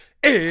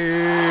It's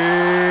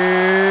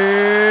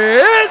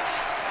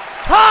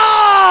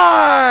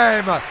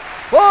time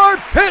for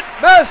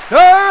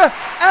Pitmaster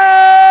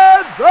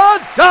and the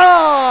Doc.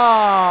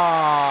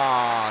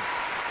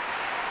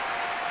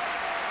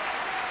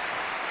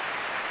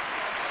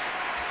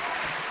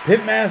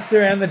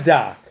 Pitmaster and the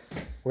Doc.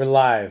 We're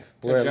live.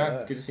 What's up,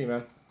 John? Good to see you,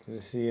 man. Good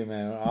to see you,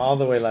 man. All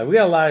the way live. We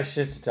got a lot of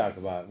shit to talk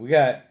about.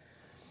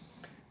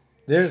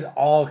 There's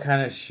all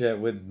kind of shit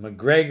with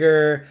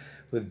McGregor,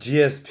 with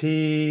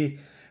GSP,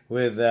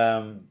 with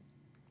we're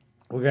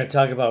gonna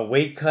talk about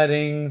weight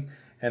cutting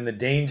and the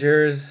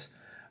dangers.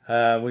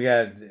 We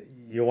got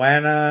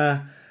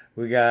Joanna.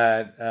 We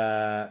got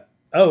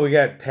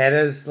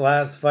Pettis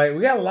last fight.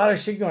 We got a lot of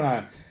shit going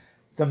on.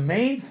 The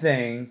main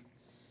thing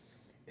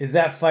is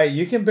that fight.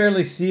 You can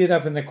barely see it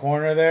up in the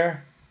corner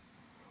there.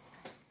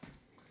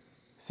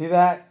 See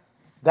that?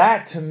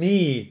 That, to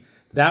me,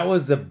 that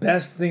was the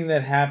best thing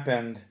that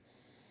happened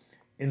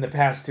in the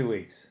past 2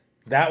 weeks.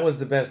 That was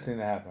the best thing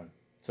that happened.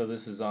 So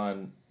this is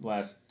on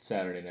last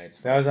Saturday night's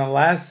fight. That was on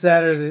last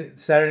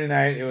Saturday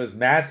night. It was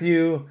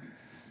Matthew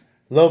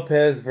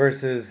Lopez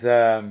versus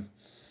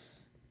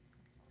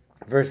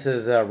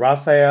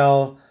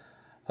Rafael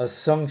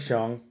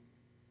Assunção.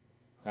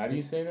 How do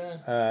you say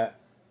that?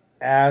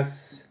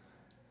 Assunção,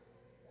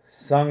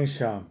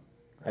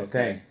 I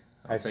Okay.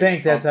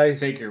 think. That's how you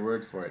take your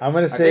word for it. I'm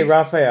going to say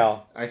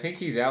Rafael. I think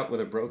he's out with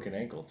a broken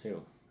ankle,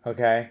 too.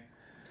 Okay.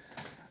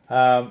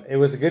 It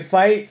was a good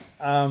fight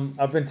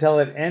up until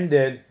it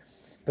ended.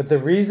 But the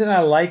reason I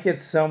like it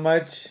so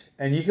much,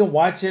 and you can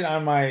watch it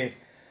on my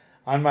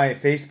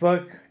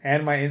Facebook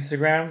and my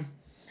Instagram,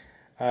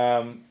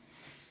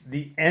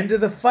 the end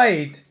of the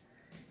fight,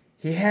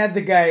 he had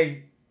the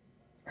guy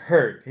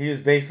hurt. He was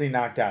basically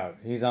knocked out.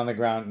 He's on the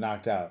ground,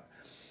 knocked out.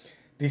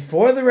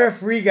 Before the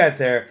referee got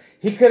there,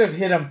 he could have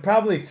hit him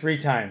probably 3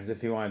 times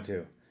if he wanted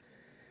to.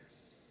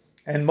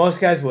 And most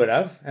guys would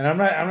have. And I'm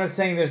not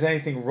saying there's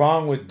anything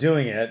wrong with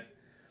doing it,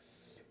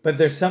 but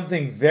there's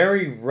something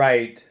very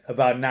right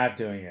about not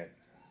doing it.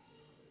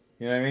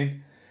 You know what I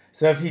mean?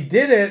 So if he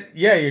did it,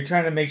 yeah, you're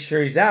trying to make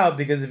sure he's out,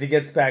 because if he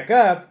gets back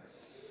up,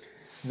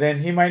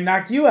 then he might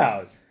knock you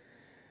out.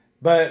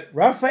 But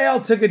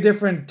Rafael took a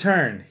different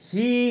turn.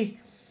 He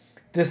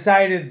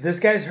decided, this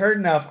guy's hurt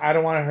enough, I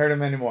don't want to hurt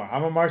him anymore.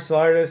 I'm a martial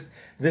artist.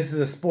 This is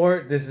a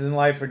sport. This isn't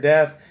life or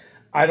death.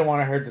 I don't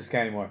want to hurt this guy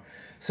anymore.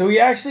 So he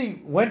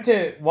actually went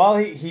to, while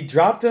he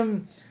dropped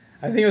him,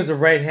 I think it was a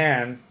right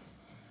hand.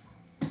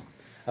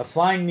 A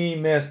flying knee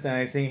missed, and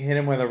I think hit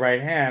him with a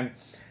right hand.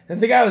 And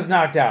the guy was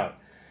knocked out.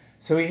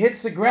 So he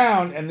hits the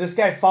ground, and this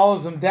guy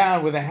follows him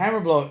down with a hammer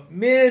blow.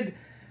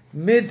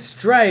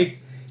 Mid-strike,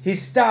 he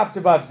stopped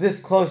about this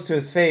close to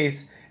his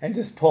face and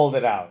just pulled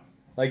it out.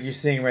 Like you're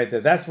seeing right there.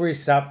 That's where he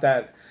stopped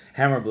that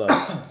hammer blow.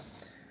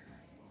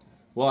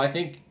 Well, I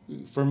think,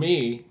 for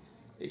me,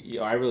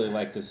 I really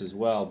like this as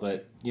well,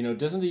 but,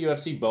 doesn't the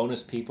UFC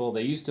bonus people?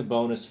 They used to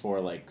bonus for,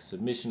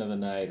 submission of the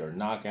night or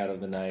knockout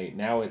of the night.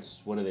 Now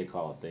it's, what do they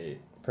call it?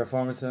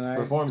 Performance of the night?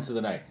 Performance of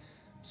the night.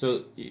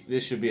 So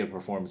this should be a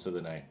performance of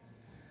the night.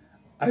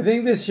 I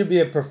think this should be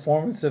a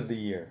performance of the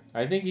year.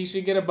 I think he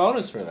should get a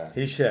bonus for that.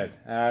 He should.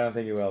 I don't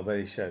think he will, but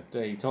he should.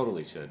 Yeah, he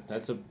totally should.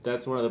 That's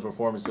one of the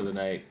performances of the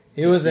night.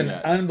 It was an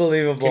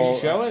unbelievable... Can you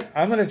show it?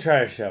 I'm going to try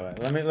to show it.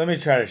 Let me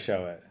try to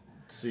show it.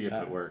 See if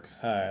it works.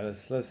 All right,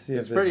 let's see.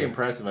 It's pretty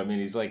impressive. I mean,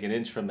 he's like an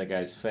inch from the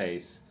guy's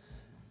face,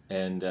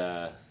 and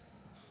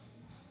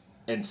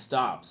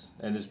stops,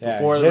 and it's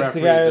before the referee's hits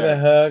the guy with a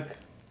hook.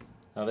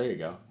 Oh, there you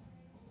go.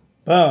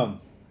 Boom.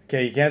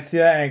 Okay, you can't see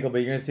that angle, but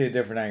you're gonna see a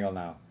different angle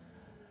now.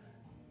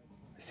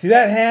 See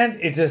that hand?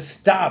 It just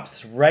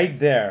stops right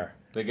there.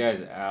 The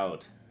guy's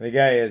out. The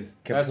guy is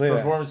completely...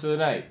 That's performance of the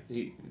night.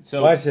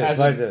 Watch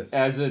this.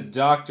 As a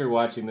doctor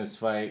watching this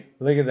fight,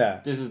 look at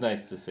that. This is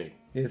nice to see.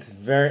 It's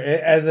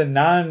as a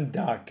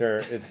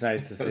non-doctor, it's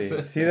nice to see.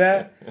 See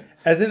that?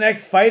 As an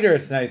ex-fighter,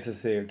 it's nice to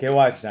see. Okay,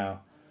 watch now.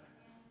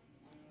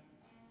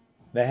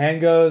 The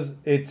hand goes,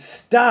 it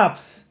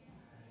stops.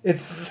 It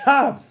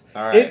stops.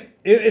 All right.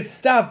 It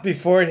stopped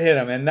before it hit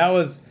him. And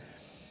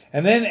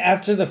then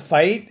after the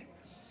fight,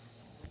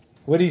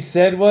 what he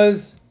said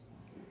was,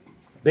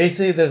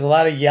 basically there's a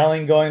lot of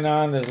yelling going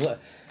on.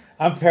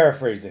 I'm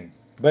paraphrasing.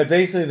 But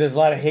basically there's a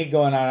lot of hate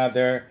going on out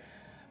there.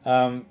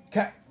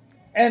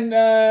 And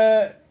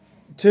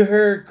to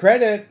her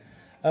credit,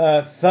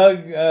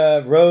 Thug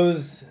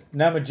Rose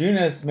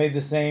Namajunas made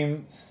the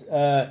same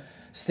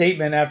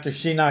statement after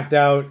she knocked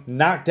out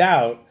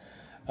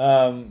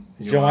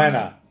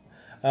Joanna.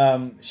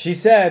 She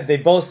said, they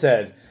both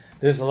said,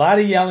 there's a lot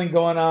of yelling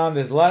going on.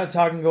 There's a lot of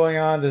talking going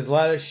on. There's a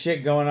lot of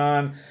shit going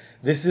on.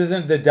 This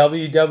isn't the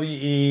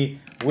WWE.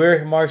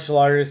 We're martial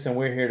artists and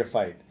we're here to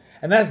fight.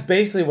 And that's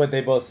basically what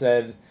they both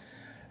said.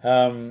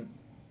 Wait,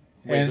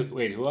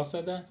 who else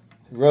said that?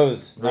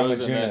 Rose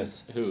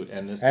Namajunas. Who?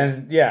 And this guy?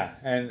 And yeah,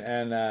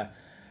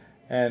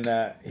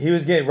 and he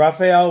was getting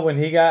Rafael when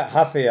he got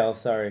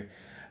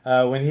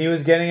when he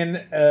was getting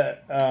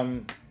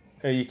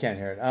you can't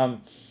hear it.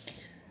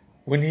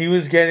 When he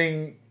was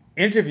getting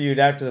interviewed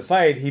after the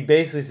fight, he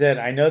basically said,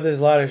 "I know there's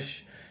a lot of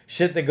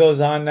shit that goes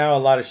on now, a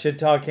lot of shit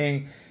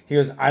talking. He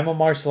goes, I'm a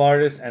martial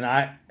artist, and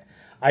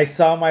I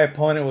saw my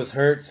opponent was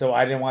hurt, so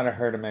I didn't want to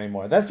hurt him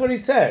anymore. That's what he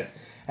said.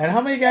 And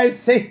how many guys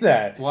say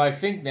that? Well, I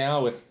think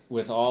now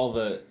with all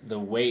the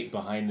weight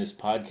behind this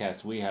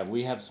podcast we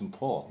have some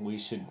pull.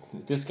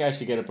 This guy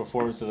should get a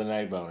performance of the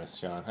night bonus,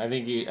 Sean. I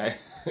think I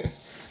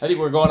think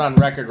we're going on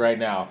record right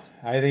now.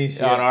 I think he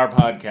should on our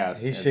podcast.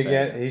 He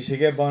should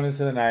get bonus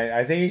of the night.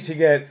 I think he should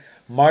get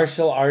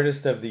martial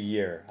artist of the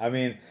year. I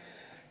mean,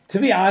 to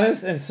be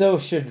honest, and so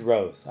should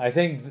Rose. I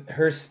think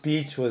her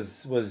speech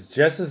was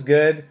just as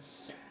good,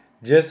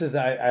 just as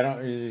I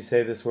don't usually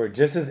say this word,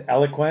 just as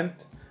eloquent.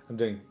 I'm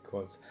doing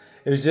quotes.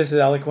 It was just as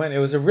eloquent. It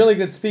was a really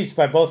good speech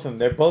by both of them.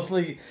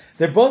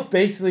 They're both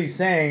basically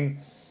saying,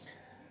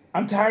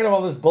 I'm tired of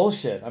all this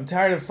bullshit. I'm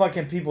tired of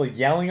fucking people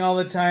yelling all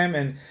the time,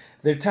 and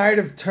they're tired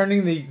of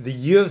turning the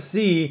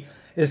UFC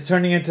is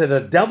turning into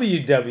the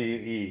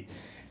WWE.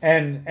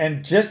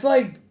 And just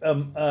like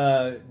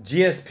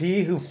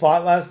GSP, who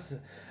fought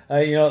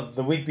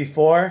the week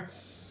before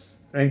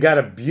and got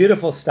a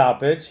beautiful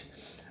stoppage,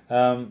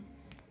 to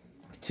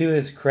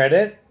his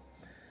credit,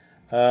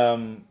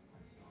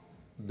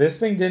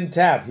 Bisping didn't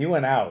tap. He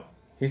went out.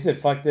 He said,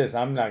 fuck this.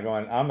 I'm not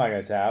going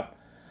to tap.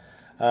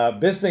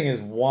 Bisping is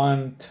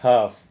one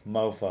tough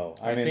mofo.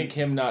 I think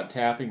him not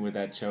tapping with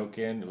that choke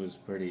in that's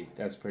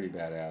pretty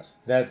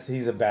badass.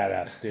 He's a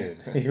badass dude.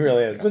 He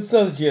really is. But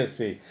so is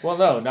GSP. Well,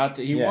 no,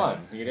 he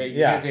won. You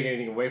can't take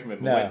anything away from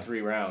it, but went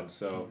 3 rounds.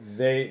 So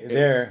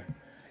they're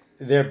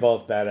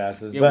both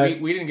badasses. Yeah,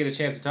 but we didn't get a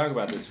chance to talk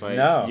about this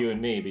fight, you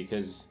and me,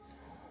 because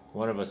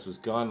one of us was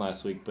gone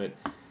last week.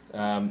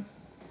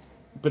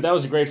 But that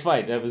was a great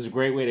fight. That was a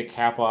great way to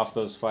cap off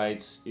those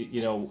fights.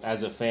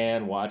 As a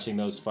fan watching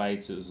those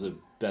fights, it was the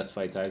best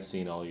fights I've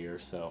seen all year.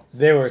 So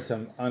there were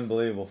some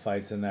unbelievable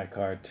fights in that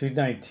card.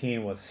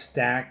 219 was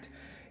stacked.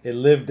 It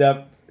lived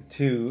up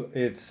to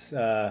its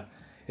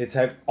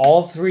hype.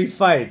 All 3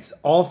 fights,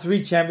 all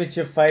 3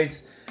 championship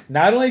fights.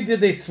 Not only did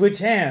they switch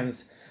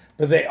hands,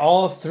 but they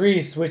all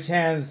 3 switch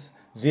hands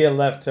via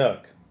left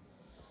hook.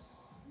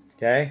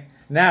 Okay.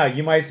 Now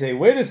you might say,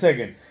 wait a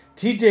second.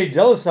 TJ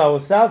Dillashaw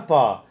was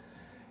southpaw.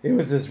 It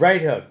was his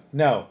right hook.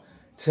 No.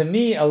 To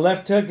me, a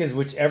left hook is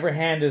whichever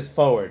hand is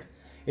forward.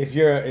 If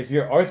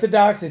you're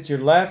orthodox, it's your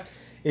left.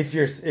 If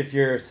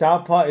you're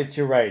southpaw, it's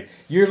your right.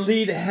 Your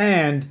lead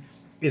hand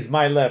is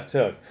my left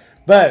hook.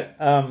 But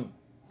and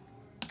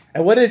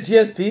what did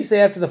GSP say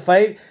after the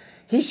fight?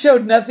 He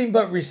showed nothing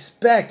but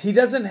respect. He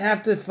doesn't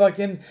have to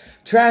fucking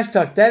trash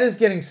talk. That is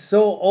getting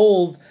so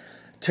old,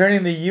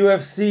 turning the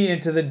UFC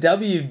into the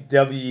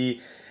WWE.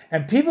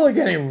 And people are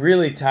getting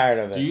really tired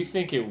of it. Do you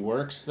think it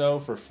works, though,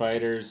 for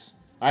fighters?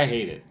 I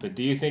hate it, but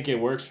do you think it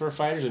works for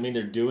fighters? I mean,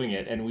 they're doing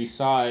it, and we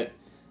saw it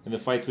in the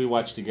fights we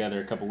watched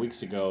together a couple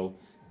weeks ago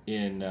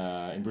in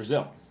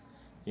Brazil.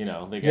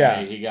 The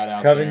guy, he got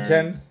out Covington.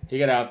 there. He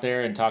got out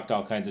there and talked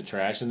all kinds of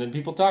trash, and then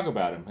people talk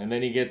about him. And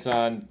then he gets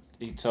on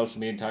social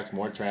media and talks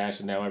more trash,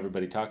 and now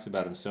everybody talks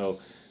about him. So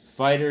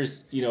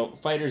fighters in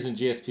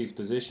GSP's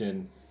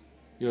position,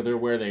 they're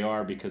where they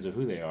are because of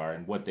who they are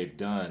and what they've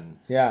done.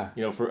 Yeah.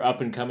 For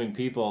up-and-coming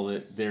people,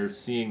 that they're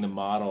seeing the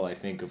model, I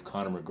think, of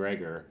Conor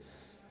McGregor,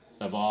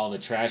 of all the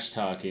trash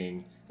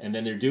talking, and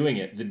then they're doing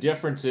it. The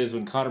difference is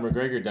when Conor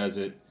McGregor does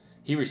it,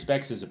 he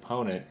respects his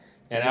opponent,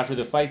 and after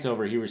the fight's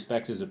over, he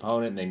respects his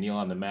opponent, and they kneel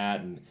on the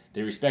mat, and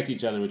they respect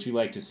each other, which you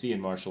like to see in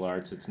martial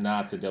arts. It's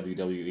not the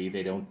WWE.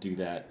 They don't do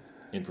that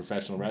in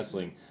professional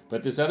wrestling.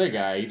 But this other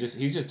guy,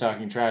 he's just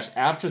talking trash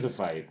after the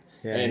fight.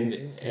 Yeah,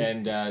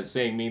 and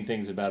saying mean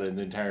things about an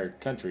entire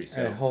country.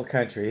 So a whole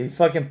country. He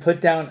fucking put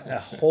down a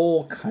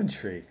whole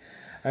country.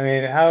 I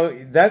mean,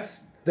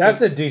 that's a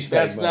douchebag.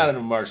 That's not a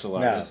martial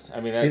artist. No,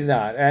 I mean, he's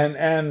not.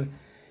 And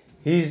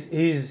he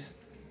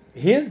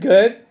is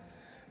good,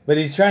 but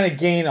he's trying to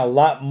gain a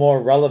lot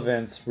more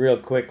relevance real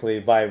quickly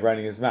by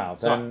running his mouth.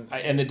 So,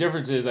 and the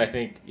difference is, I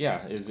think,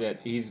 is that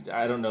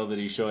I don't know that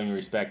he's showing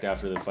respect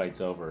after the fight's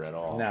over at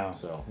all.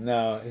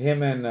 No,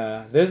 him and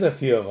there's a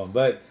few of them,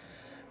 but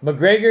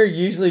McGregor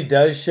usually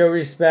does show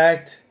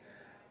respect,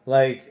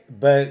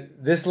 but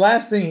this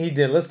last thing he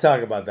did, let's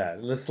talk about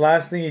that. This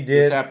last thing he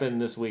did. This happened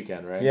this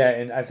weekend, right? Yeah,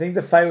 and I think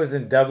the fight was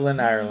in Dublin,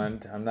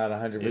 Ireland. I'm not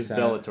 100%. It was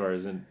Bellator,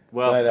 isn't?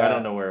 Well, I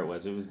don't know where it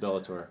was. It was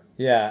Bellator.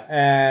 Yeah,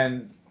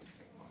 and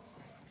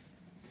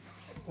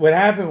what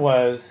happened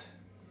was,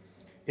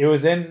 it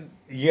was in.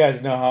 You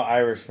guys know how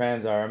Irish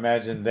fans are.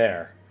 Imagine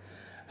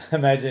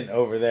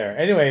over there.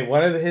 Anyway,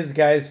 one of his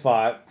guys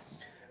fought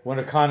one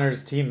of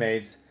Conor's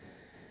teammates.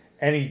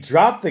 And he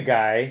dropped the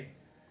guy,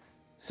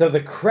 so the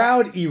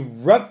crowd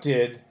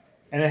erupted,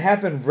 and it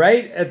happened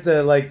right at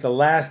the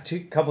last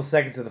couple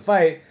seconds of the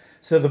fight.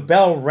 So the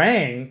bell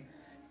rang,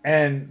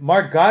 and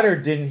Mark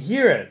Goddard didn't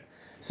hear it.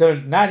 So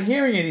not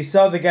hearing it, he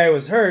saw the guy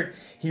was hurt.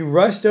 He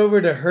rushed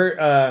over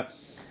to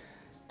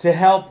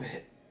help,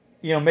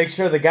 make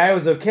sure the guy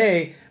was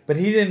okay. But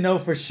he didn't know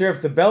for sure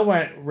if the bell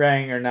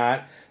rang or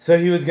not. So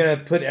he was gonna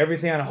put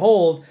everything on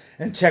hold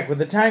and check with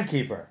the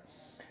timekeeper.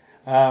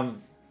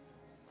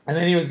 And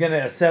then he was going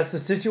to assess the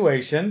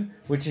situation,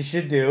 which he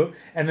should do,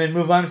 and then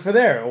move on for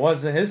there. It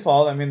wasn't his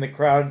fault. I mean, the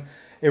crowd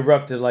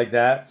erupted like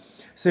that.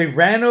 So he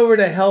ran over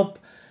to help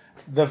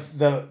the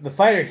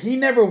fighter. He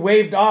never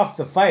waved off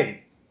the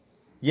fight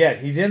yet.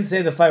 He didn't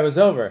say the fight was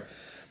over.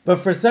 But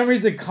for some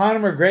reason,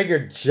 Conor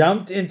McGregor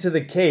jumped into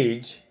the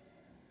cage.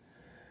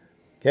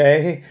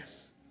 Okay?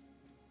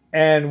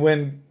 And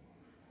when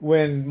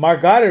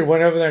Mark Goddard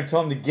went over there and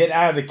told him to get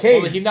out of the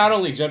cage. Well, he not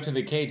only jumped in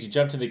the cage, he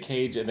jumped in the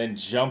cage and then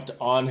jumped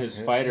on his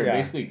fighter, Yeah.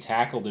 basically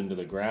tackled him to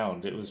the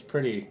ground. It was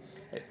pretty...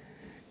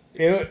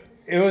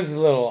 It was a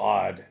little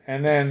odd.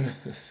 And then...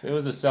 It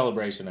was a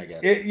celebration, I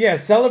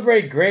guess.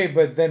 Celebrate great,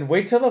 but then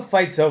wait till the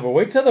fight's over.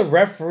 Wait till the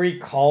referee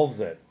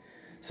calls it.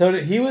 So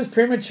that he was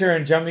premature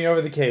in jumping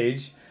over the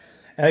cage,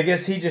 and I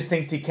guess he just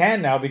thinks he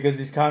can now because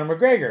he's Conor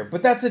McGregor.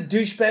 But that's a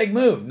douchebag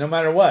move, no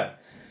matter what.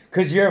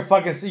 Because you're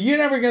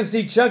never going to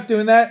see Chuck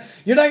doing that.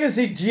 You're not going to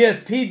see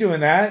GSP doing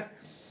that.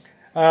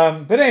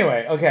 But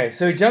anyway, okay,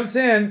 so he jumps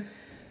in.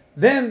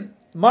 Then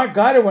Mark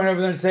Goddard went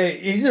over there and say,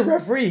 he's a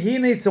referee. He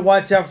needs to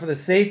watch out for the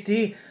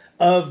safety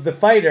of the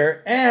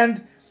fighter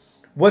and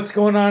what's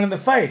going on in the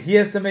fight. He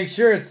has to make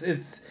sure it's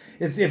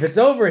if it's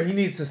over, he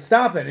needs to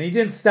stop it. And he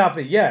didn't stop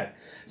it yet.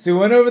 So he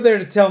went over there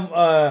to tell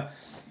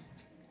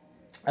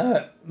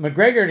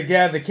McGregor to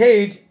get out of the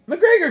cage.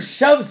 McGregor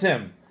shoves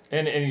him.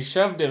 And he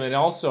shoved him, and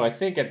also I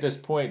think at this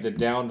point the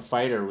downed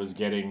fighter was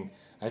getting.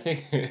 I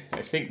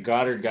think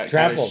Goddard got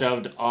kind of Trampled.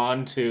 shoved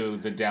onto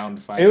the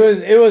downed fighter.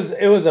 It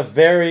was a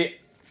very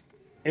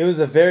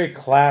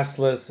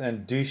classless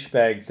and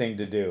douchebag thing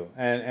to do,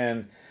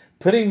 and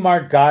putting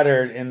Mark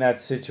Goddard in that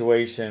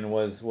situation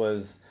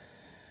was.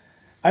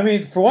 I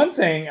mean, for one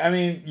thing, I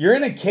mean you're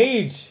in a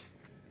cage,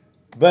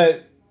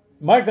 but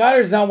Mark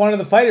Goddard's not one of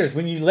the fighters.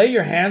 When you lay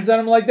your hands on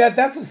him like that,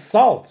 that's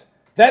assault.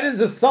 That is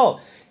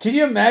assault. Can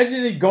you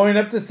imagine going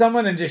up to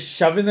someone and just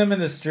shoving them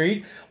in the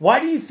street? Why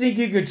do you think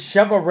you could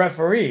shove a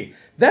referee?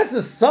 That's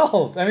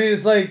assault. I mean,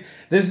 it's like,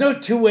 there's no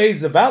two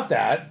ways about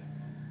that.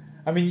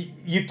 I mean,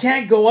 you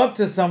can't go up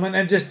to someone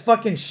and just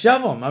fucking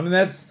shove them. I mean,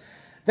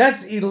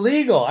 that's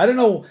illegal. I don't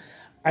know.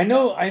 I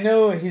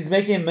know he's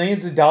making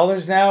millions of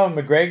dollars now in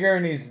McGregor,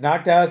 and he's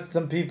knocked out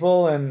some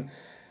people,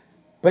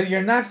 but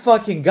you're not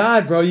fucking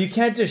God, bro. You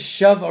can't just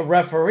shove a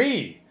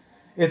referee.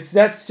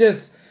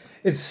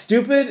 It's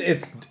stupid.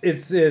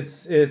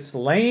 It's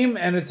lame,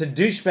 and it's a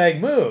douchebag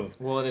move.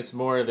 Well, and it's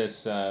more of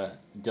this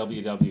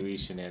WWE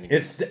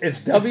shenanigans. It's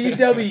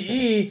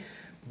WWE,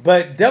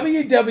 but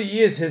WWE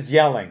is his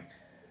yelling.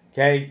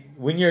 Okay,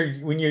 when you're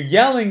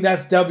yelling,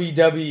 that's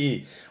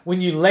WWE.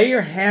 When you lay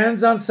your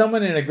hands on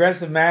someone in an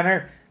aggressive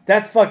manner,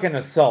 that's fucking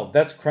assault.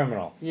 That's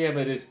criminal. Yeah,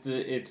 but it's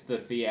the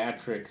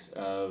theatrics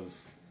of.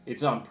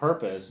 It's on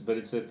purpose, but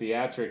it's the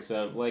theatrics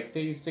of like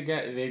they'd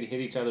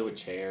hit each other with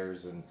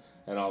chairs and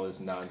all this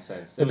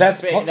nonsense. But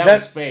That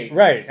was fake.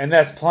 Right, and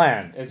that's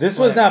planned. This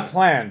was not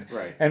planned.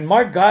 Right. And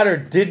Mark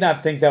Goddard did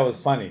not think that was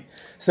funny.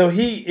 So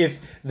if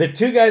the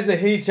two guys that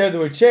hit each other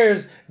with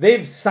chairs,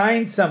 they've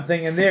signed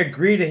something and they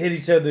agree to hit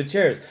each other with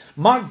chairs.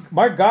 Mark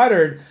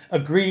Goddard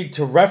agreed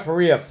to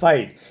referee a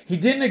fight. He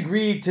didn't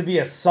agree to be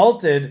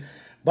assaulted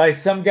by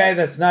some guy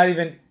that's not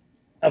even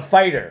a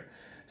fighter.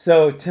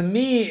 So to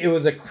me, it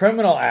was a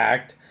criminal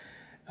act.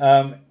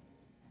 And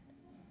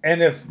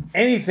if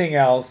anything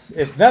else,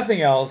 if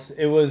nothing else,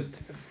 it was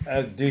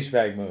a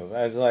douchebag move.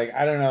 I was like,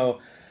 I don't know.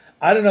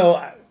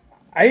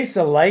 I used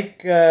to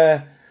like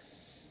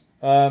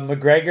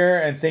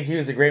McGregor and think he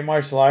was a great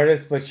martial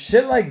artist, but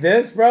shit like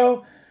this,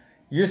 bro,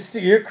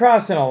 you're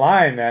crossing a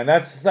line, man.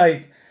 That's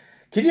like,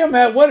 can you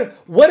imagine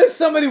what if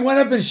somebody went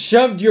up and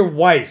shoved your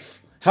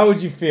wife? How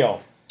would you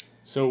feel?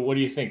 So what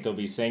do you think? There'll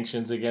be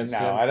sanctions against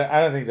him? No,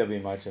 I don't think there'll be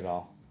much at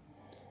all.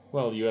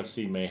 Well,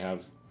 UFC may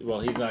have. Well,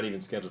 he's not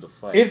even scheduled to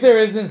fight. If there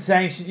isn't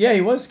sanction, yeah,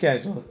 he was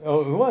scheduled.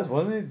 Oh, he was,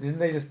 wasn't he? Didn't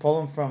they just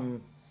pull him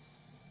from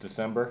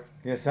December?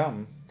 Yeah,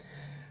 something.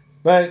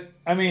 But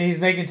I mean, he's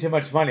making too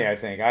much money. I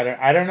think. I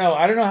don't know.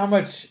 I don't know how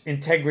much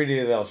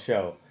integrity they'll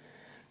show.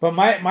 But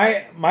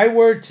my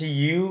word to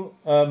you,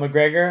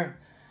 McGregor,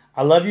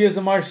 I love you as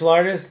a martial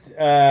artist.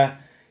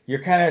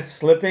 You're kind of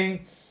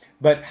slipping,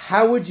 but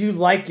how would you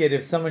like it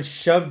if someone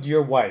shoved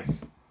your wife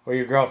or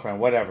your girlfriend,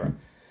 whatever?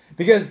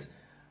 Because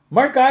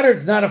Mark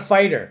Goddard's not a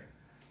fighter.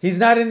 He's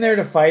not in there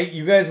to fight.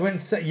 You guys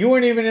you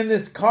weren't even in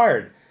this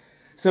card.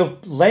 So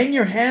laying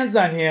your hands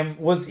on him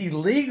was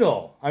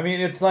illegal. I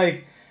mean, it's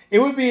like, it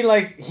would be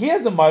like, he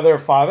has a mother or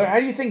father. How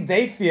do you think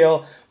they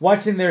feel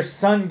watching their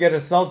son get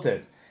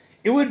assaulted?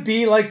 It would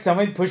be like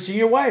somebody pushing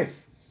your wife.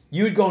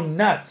 You would go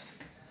nuts.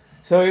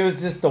 So it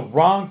was just the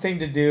wrong thing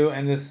to do,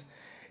 and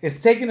it's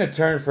taking a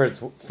turn for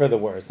the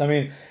worse. I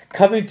mean,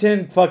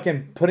 Covington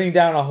fucking putting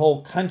down a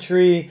whole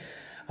country.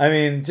 I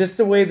mean, just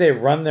the way they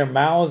run their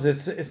mouths.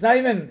 It's not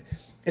even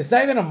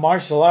a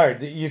martial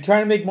art. You're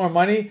trying to make more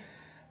money.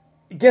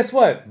 Guess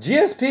what?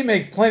 GSP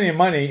makes plenty of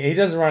money. He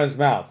doesn't run his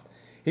mouth.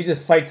 He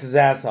just fights his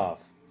ass off.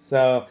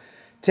 So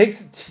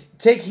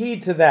take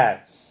heed to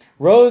that.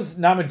 Rose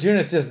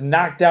Namajunas just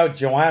knocked out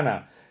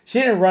Joanna. She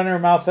didn't run her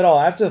mouth at all.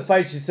 After the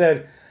fight, she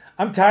said,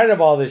 I'm tired of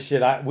all this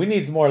shit. We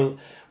need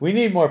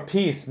more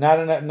peace,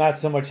 not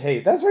so much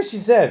hate. That's what she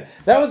said.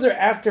 That was her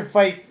after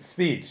fight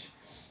speech.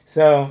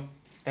 So,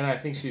 and I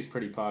think she's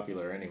pretty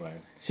popular anyway.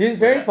 She's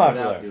very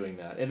popular. Without doing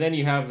that. And then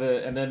you have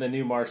the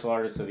new Martial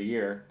Artist of the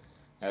Year,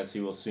 as he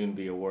will soon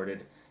be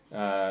awarded. You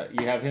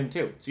have him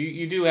too. So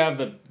you do have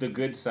the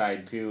good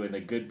side too, and the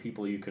good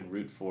people you can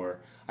root for.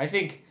 I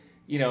think,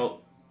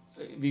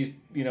 these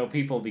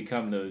people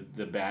become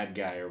the bad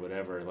guy or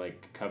whatever,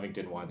 like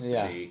Covington wants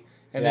to be.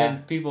 And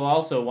then people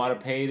also want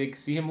to pay to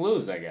see him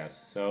lose, I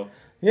guess. So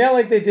yeah,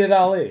 like they did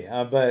Ali.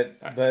 But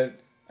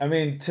I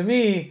mean, to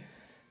me,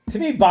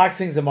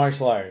 boxing's a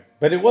martial art,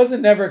 but it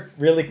wasn't never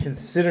really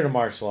considered a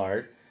martial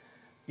art.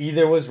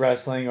 Either was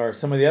wrestling or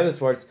some of the other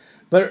sports.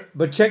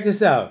 But check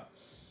this out.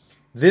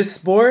 This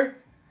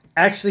sport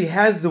actually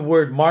has the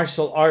word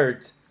martial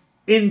art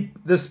in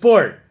the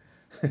sport.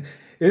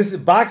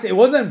 It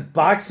wasn't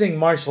boxing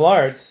martial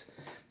arts,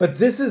 but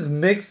this is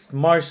mixed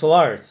martial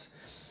arts.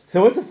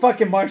 So it's a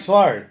fucking martial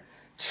art.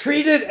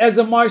 Treat it as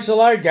a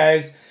martial art,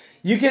 guys.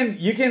 You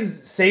can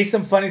say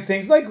some funny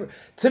things. Like,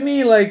 to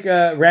me,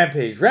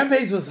 Rampage.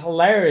 Rampage was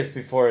hilarious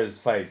before his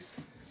fights.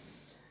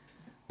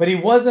 But he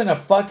wasn't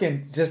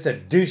just a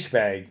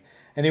douchebag.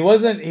 And he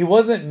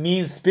wasn't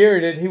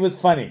mean-spirited. He was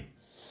funny.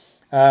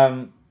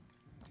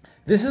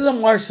 This is a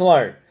martial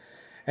art.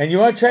 And you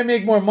want to try to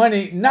make more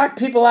money, knock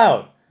people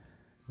out.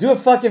 Do a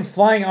fucking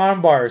flying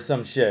armbar or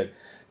some shit.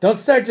 Don't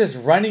start just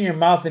running your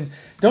mouth and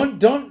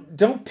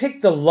don't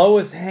pick the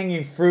lowest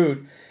hanging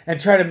fruit and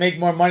try to make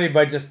more money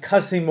by just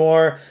cussing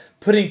more,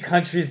 putting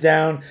countries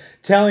down,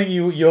 telling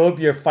you hope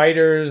your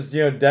fighters,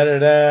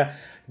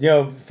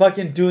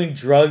 fucking doing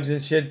drugs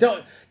and shit.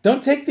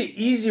 Don't take the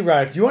easy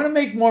route. If you want to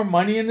make more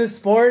money in this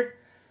sport,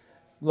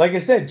 like I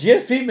said,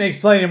 GSP makes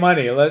plenty of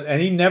money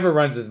and he never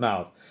runs his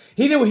mouth.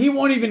 He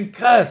won't even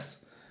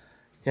cuss.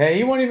 Okay,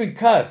 he won't even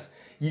cuss.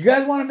 You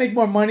guys want to make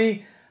more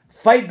money?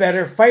 Fight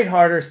better, fight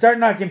harder, start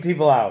knocking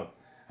people out.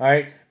 All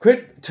right?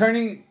 Quit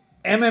turning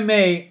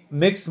MMA,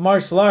 mixed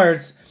martial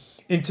arts,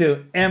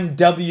 into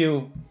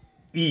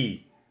WWE,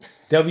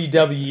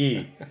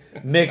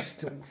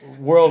 mixed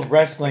world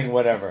wrestling,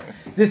 whatever.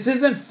 This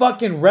isn't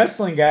fucking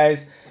wrestling,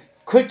 guys.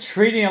 Quit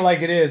treating it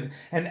like it is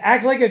and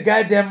act like a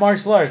goddamn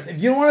martial artist. If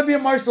you don't want to be a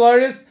martial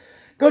artist,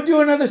 go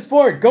do another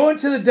sport. Go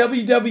into the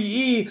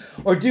WWE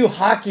or do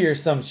hockey or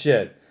some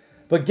shit.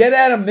 But get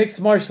out of mixed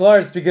martial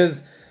arts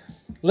because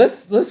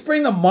let's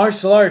bring the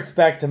martial arts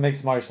back to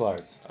mixed martial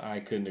arts.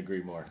 I couldn't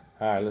agree more.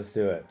 All right, let's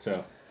do it.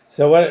 So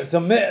let's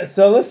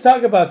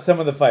talk about some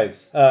of the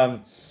fights.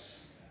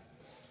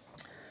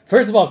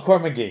 First of all,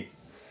 Court McGee.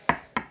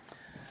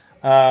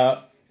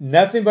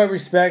 Nothing but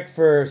respect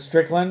for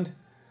Strickland.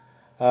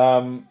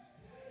 Nothing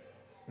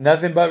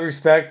but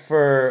respect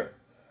for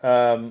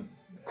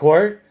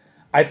Court.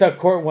 I thought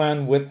Court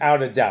won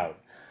without a doubt.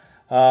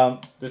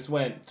 This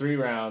went 3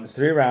 rounds.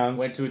 3 rounds.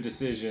 Went to a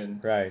decision.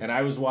 Right. And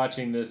I was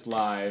watching this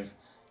live,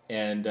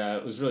 and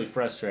it was really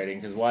frustrating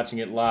because watching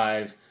it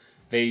live,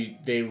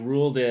 they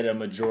ruled it a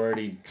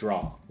majority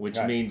draw, which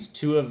means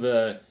 2 of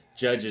the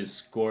judges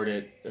scored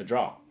it a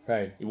draw.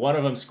 Right. One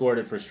of them scored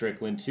it for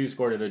Strickland. 2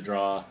 scored it a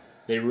draw.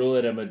 They rule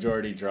it a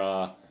majority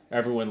draw.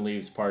 Everyone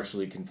leaves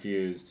partially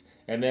confused.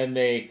 And then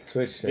they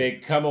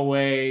come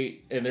away,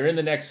 and they're in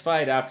the next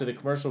fight after the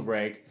commercial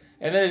break.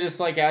 And then it just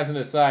as an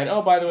aside,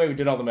 oh, by the way, we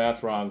did all the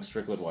math wrong.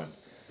 Strickland won.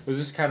 It was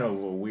just kind of a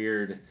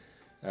weird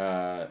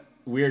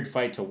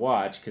fight to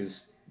watch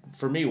because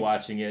for me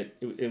watching it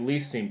at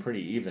least seemed pretty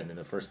even in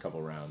the first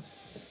couple rounds.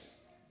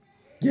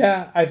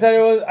 Yeah, I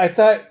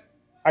thought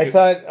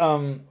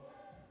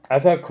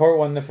Court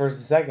won the first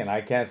and second. I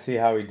can't see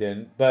how he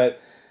didn't,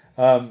 but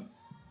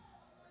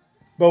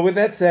with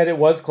that said, it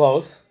was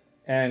close,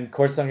 and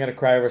Court's not gonna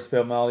cry over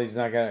spilled milk. He's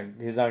not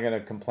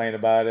gonna complain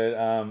about it.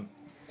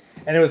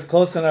 And it was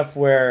close enough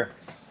where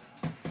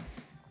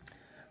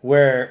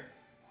I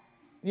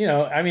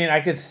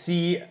could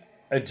see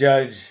a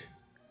judge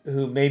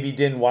who maybe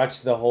didn't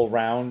watch the whole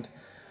round,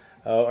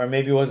 or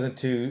maybe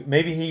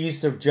maybe he used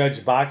to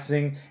judge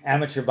boxing,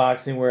 amateur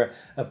boxing, where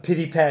a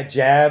pity-pat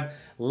jab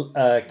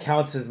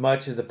counts as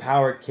much as a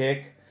power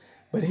kick.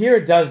 But here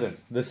it doesn't.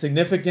 The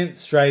significant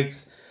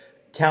strikes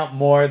count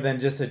more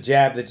than just a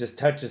jab that just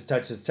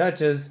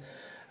touches.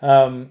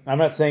 I'm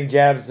not saying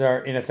jabs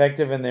are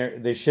ineffective and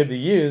they should be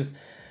used,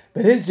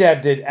 but his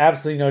jab did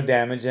absolutely no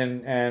damage.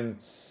 And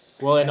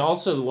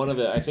also one of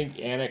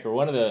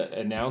the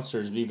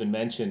announcers even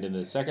mentioned in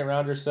the second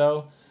round or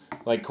so,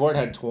 Court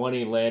had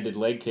 20 landed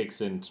leg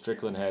kicks and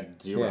Strickland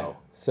had 0. Yeah.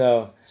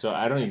 So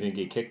I don't even think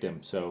he kicked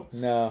him. So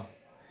no,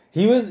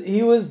 he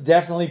was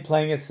definitely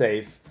playing it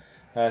safe.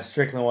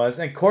 Strickland was,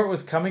 and Court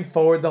was coming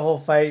forward the whole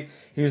fight.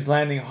 He was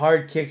landing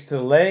hard kicks to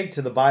the leg,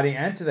 to the body,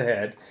 and to the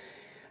head.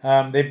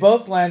 They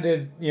both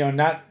landed,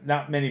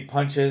 not many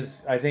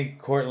punches. I think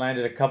Court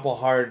landed a couple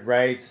hard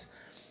rights.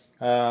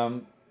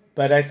 But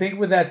I think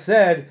with that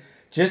said,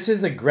 just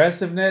his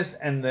aggressiveness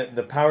and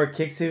the power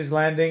kicks he was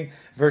landing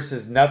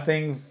versus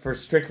nothing for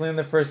Strickland in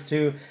the first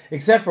 2,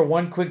 except for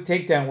one quick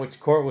takedown, which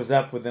Court was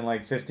up within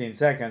 15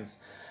 seconds.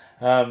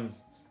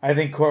 I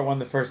think Court won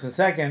the first and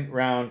second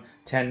round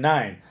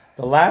 10-9.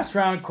 The last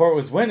round, Court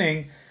was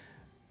winning,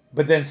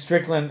 but then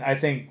Strickland, I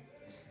think,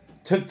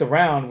 took the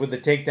round with the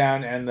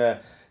takedown and the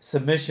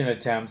submission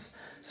attempts.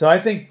 So I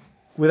think,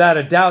 without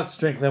a doubt,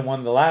 Strickland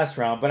won the last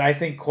round, but I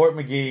think Court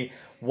McGee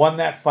won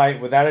that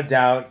fight without a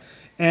doubt.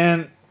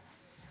 And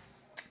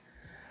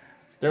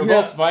they were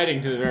both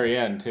fighting to the very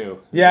end,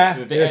 too. Yeah.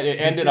 It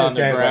ended on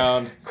the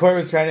ground. Court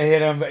was trying to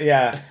hit him, but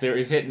yeah.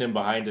 He's hitting him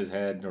behind his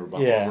head or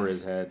over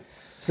his head.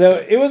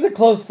 So it was a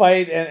close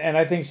fight, and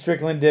I think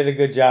Strickland did a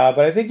good job.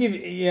 But I think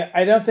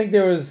I don't think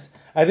there was.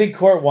 I think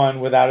Court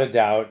won without a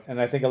doubt, and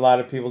I think a lot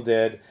of people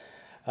did.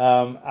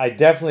 I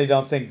definitely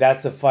don't think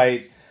that's a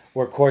fight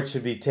where Court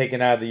should be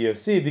taken out of the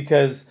UFC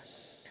because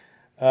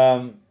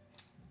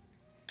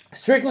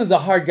Strickland's a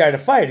hard guy to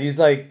fight. He's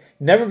like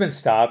never been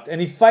stopped,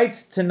 and he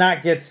fights to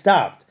not get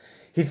stopped.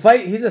 He's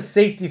a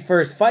safety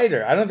first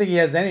fighter. I don't think he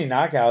has any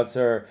knockouts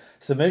or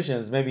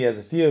submissions. Maybe he has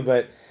a few,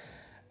 but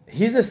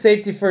he's a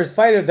safety first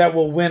fighter that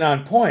will win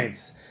on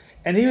points.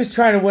 And he was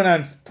trying to win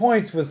on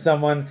points with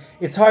someone.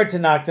 It's hard to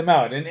knock them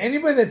out. And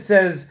anybody that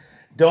says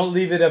don't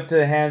leave it up to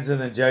the hands of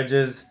the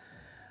judges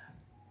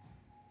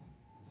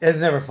has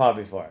never fought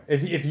before.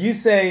 If you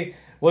say,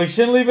 well, you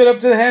shouldn't leave it up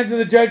to the hands of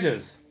the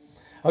judges.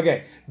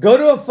 Okay, go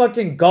to a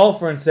fucking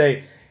golfer and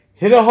say,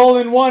 hit a hole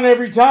in one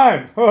every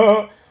time.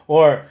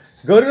 Or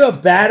go to a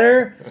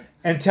batter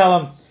and tell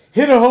him,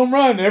 hit a home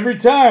run every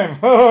time.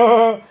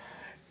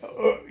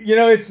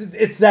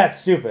 It's that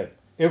stupid.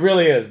 It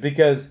really is.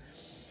 Because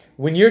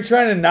when you're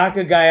trying to knock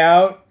a guy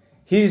out,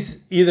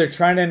 he's either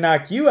trying to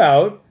knock you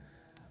out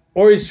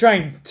or he's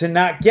trying to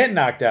not get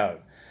knocked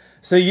out.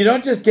 So you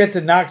don't just get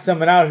to knock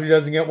someone out who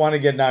doesn't want to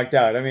get knocked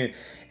out. I mean,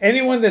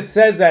 anyone that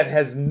says that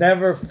has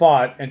never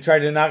fought and tried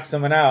to knock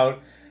someone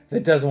out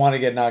that doesn't want to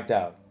get knocked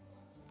out.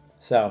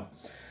 So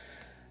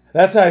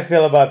that's how I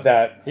feel about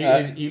that.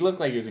 He looked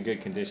like he was in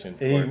good condition.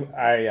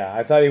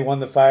 I thought he won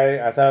the fight.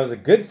 I thought it was a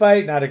good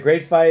fight, not a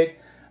great fight.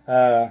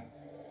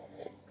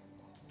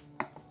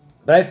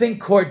 But I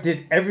think Court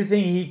did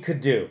everything he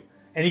could do.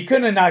 And he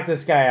couldn't have knocked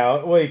this guy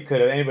out. Well, he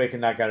could have. Anybody can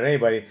knock out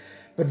anybody.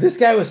 But this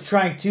guy was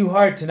trying too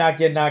hard to not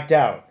get knocked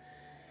out.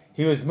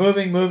 He was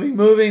moving,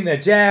 the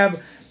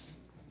jab.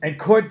 And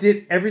Court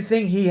did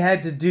everything he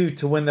had to do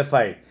to win the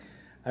fight.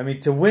 I mean,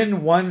 to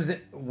win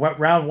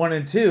round 1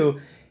 and 2,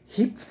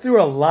 he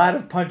threw a lot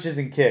of punches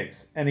and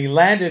kicks. And he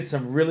landed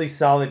some really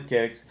solid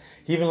kicks.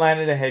 He even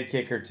landed a head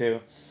kick or two.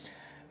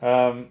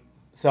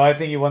 So I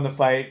think he won the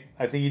fight.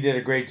 I think he did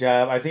a great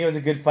job. I think it was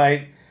a good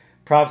fight.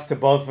 Props to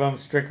both of them.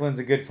 Strickland's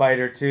a good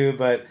fighter too,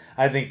 but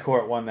I think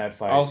Court won that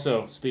fight.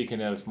 Also, speaking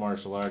of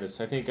martial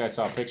artists, I think I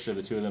saw a picture of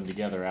the two of them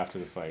together after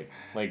the fight,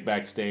 like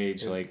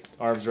backstage, like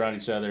arms around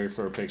each other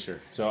for a picture.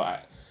 So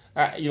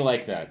you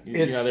like that?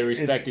 They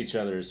respect each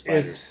other as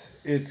fighters.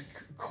 It's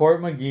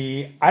Court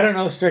McGee. I don't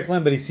know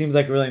Strickland, but he seems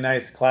like a really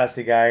nice,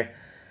 classy guy.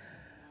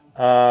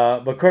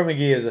 But Court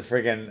McGee is a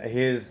friggin'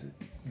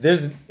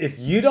 if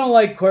you don't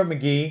like Court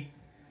McGee,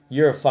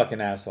 you're a fucking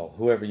asshole,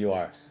 whoever you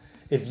are.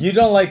 If you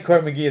don't like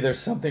Court McGee, there's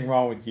something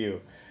wrong with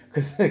you.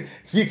 Because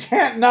you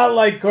can't not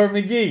like Court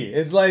McGee.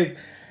 It's like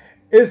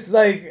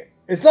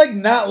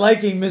not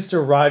liking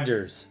Mr.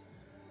 Rogers.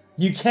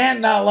 You can't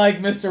not like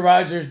Mr.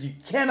 Rogers. You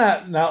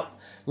cannot not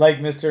like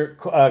Mr.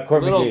 Court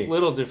McGee.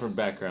 Little different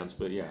backgrounds,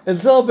 but yeah.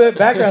 It's a little bit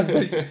backgrounds,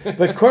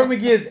 but Court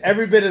McGee is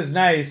every bit as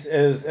nice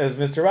as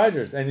Mr.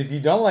 Rogers. And if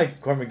you don't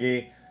like Court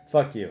McGee,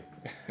 fuck you.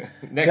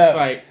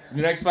 The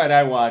next fight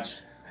I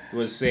watched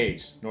was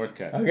Sage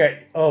Northcutt.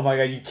 Okay. Oh my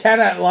God, you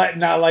cannot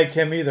not like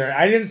him either.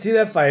 I didn't see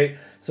that fight,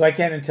 so I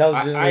can't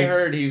intelligently. I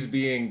heard he's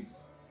being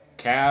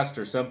cast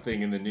or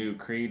something in the new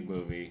Creed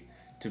movie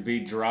to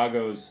be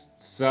Drago's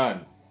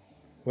son.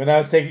 When I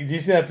was taking, do you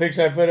see that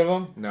picture I put of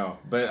him? No,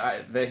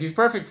 but he's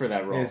perfect for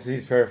that role. Yes,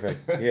 he's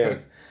perfect. He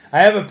is.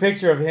 I have a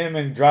picture of him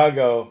and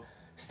Drago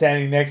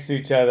standing next to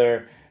each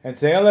other and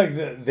saying, "Oh look,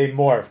 they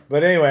morphed."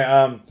 But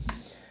anyway,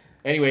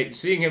 Anyway,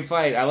 seeing him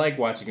fight, I like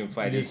watching him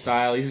fight. His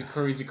style, he's a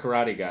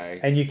karate guy.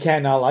 And you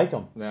can't not like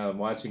him. No,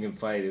 watching him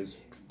fight is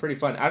pretty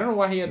fun. I don't know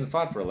why he hadn't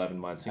fought for 11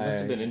 months. He must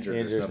have been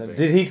injured or something.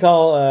 Did he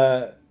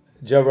call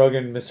Joe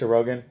Rogan Mr.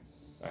 Rogan?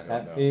 I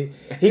don't know.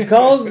 He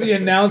calls the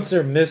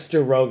announcer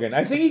Mr. Rogan.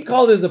 I think he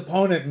called his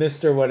opponent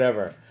Mr.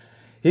 whatever.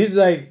 He's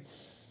like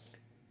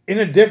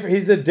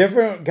he's a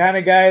different kind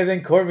of guy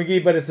than Court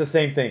McGee, but it's the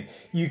same thing.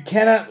 You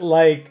can't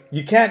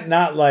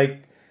not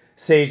like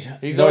Sage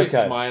He's Northcutt. Always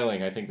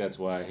smiling. I think that's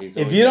why.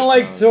 If you don't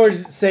like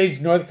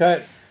Sage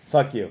Northcutt,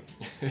 fuck you.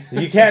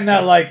 You can't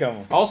not like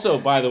him. Also,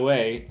 by the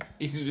way,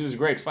 it was a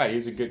great fight.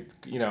 He's a good,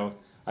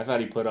 I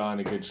thought he put on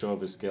a good show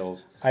of his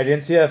skills. I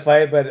didn't see that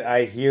fight, but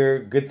I hear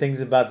good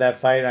things about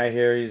that fight. I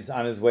hear he's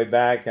on his way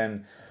back,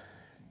 and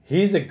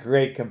he's a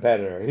great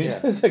competitor. He's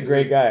just a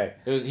great guy.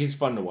 He's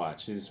fun to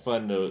watch. He's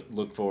fun to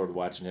look forward to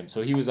watching him.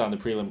 So he was on the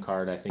prelim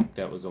card. I think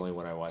that was the only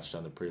one I watched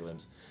on the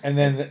prelims. And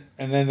then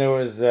there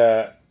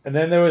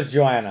was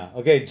Joanna.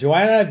 Okay,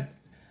 Joanna,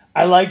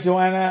 I like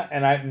Joanna,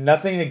 and I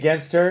nothing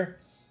against her,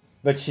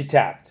 but she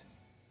tapped.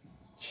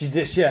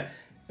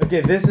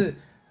 Okay, this is.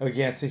 Oh, you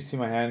can't see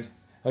my hand.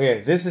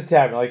 Okay, this is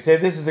tapping. Like, say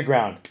this is the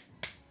ground.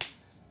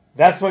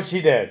 That's what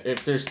she did.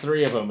 If there's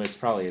 3 of them, it's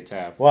probably a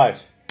tap.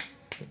 Watch.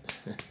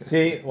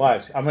 See?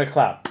 Watch. I'm going to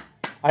clap.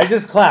 I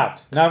just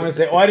clapped. Now I'm going to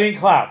say, oh, I didn't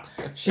clap.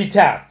 She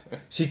tapped.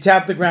 She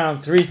tapped the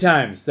ground 3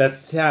 times.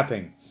 That's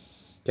tapping.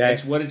 Okay?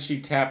 And what did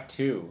she tap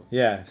to?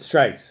 Yeah,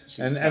 strikes. She's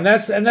And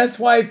that's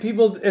why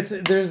people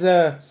there's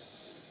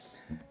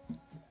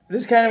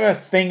kind of a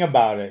thing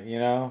about it, you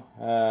know.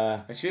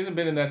 And she hasn't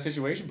been in that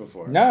situation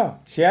before. No,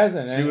 she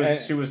hasn't.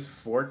 She was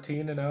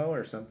 14-0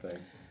 or something.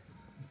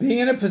 Being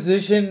in a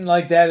position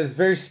like that is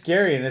very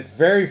scary and it's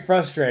very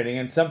frustrating.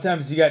 And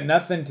sometimes you got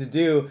nothing to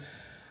do,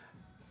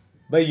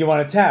 but you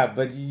want to tap,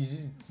 but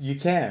you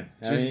can't.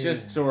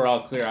 Just so we're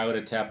all clear, I would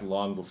have tapped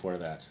long before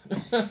that.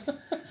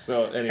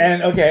 So anyway.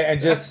 And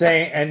just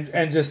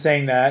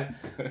saying that,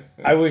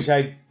 I wish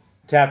I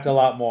tapped a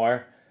lot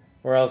more,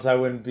 or else I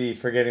wouldn't be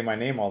forgetting my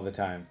name all the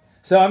time.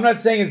 So I'm not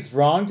saying it's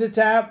wrong to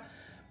tap,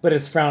 but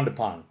it's frowned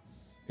upon.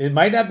 It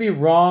might not be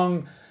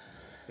wrong.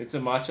 It's a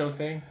macho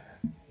thing.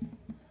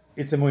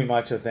 It's a muy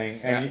macho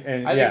thing, I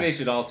think they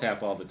should all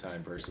tap all the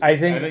time, personally. I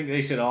think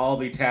they should all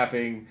be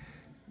tapping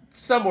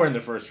somewhere in the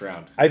first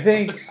round. I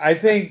think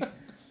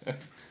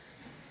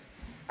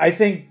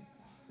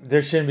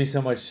there shouldn't be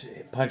so much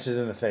punches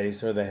in the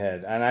face or the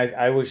head, and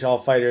I wish all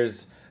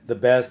fighters the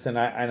best, and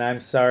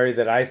I'm sorry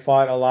that I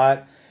fought a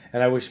lot,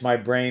 and I wish my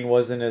brain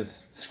wasn't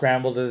as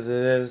scrambled as it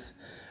is,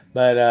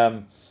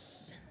 but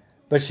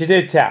she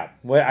did tap.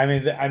 I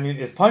mean,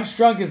 as punch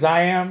drunk as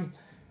I am.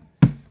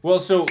 Well,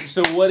 so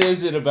what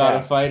is it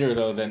about a fighter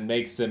though that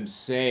makes them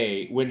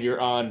say when you're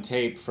on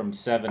tape from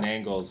 7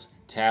 angles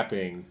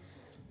tapping?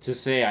 To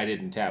say I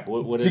didn't tap.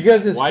 What is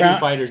because that? Why do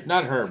fighters,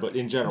 not her, but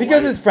in general?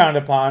 Because it's frowned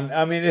upon.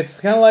 I mean, it's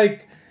kind of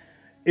like,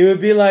 it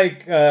would be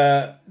like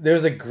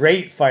there's a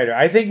great fighter.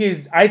 I think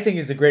he's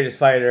the greatest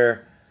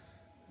fighter,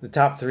 the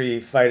top 3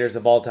 fighters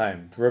of all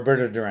time,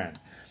 Roberto Duran.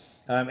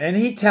 And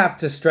he tapped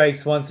to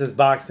strikes once in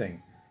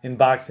boxing.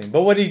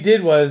 But what he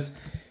did was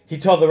he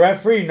told the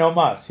referee no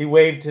muss. He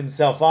waved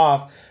himself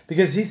off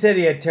because he said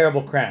he had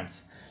terrible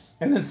cramps.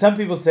 And then some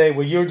people say,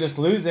 well, you were just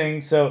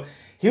losing. So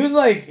he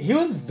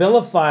was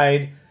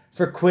vilified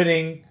for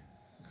quitting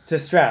to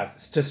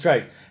strikes.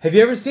 Have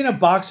you ever seen a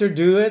boxer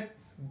do it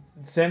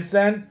since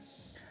then?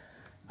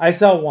 I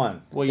saw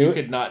one. Well, you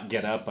could not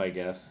get up, I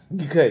guess.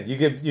 You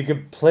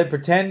could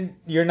pretend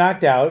you're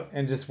knocked out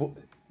and just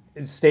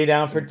stay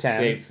down for 10.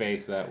 Save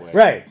face that way.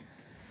 Right.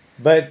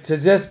 But to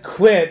just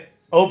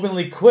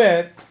openly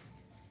quit,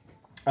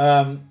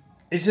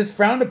 it's just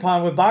frowned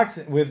upon with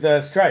boxing,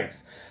 with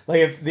strikes. Like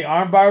if the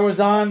armbar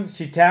was on,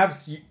 she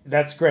taps,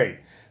 that's great.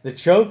 The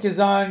choke is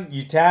on,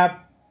 you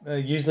tap,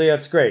 usually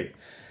that's great.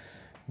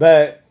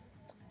 But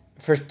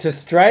to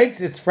strikes,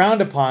 it's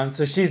frowned upon,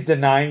 so she's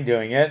denying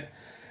doing it.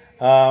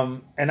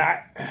 And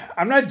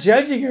I'm not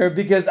judging her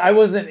because I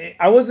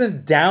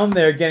wasn't down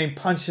there getting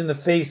punched in the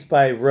face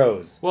by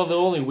Rose. Well, the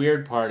only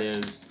weird part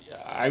is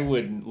I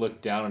wouldn't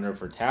look down on her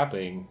for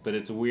tapping, but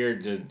it's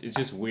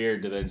just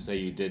weird to then say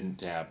you didn't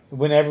tap.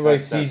 When everybody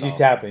sees you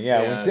tapping.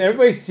 Yeah, when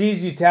everybody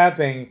sees you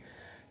tapping,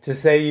 to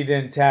say you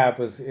didn't tap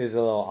is a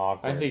little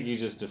awkward. I think you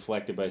just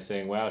deflected by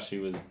saying, wow, she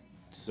was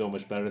so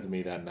much better than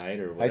me that night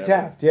or whatever. I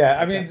tapped, yeah.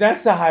 I mean,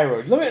 that's the high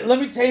road.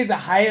 Let me tell you the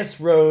highest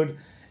road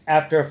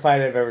after a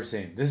fight I've ever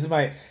seen. This is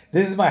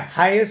my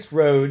highest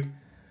road.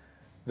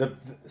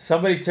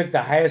 Somebody took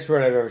the highest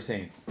road I've ever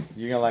seen.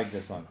 You're going to like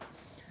this one.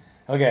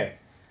 Okay.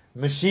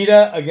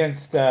 Machida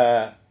against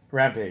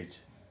Rampage.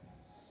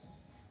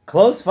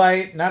 Close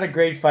fight, not a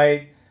great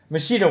fight.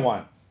 Machida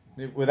won.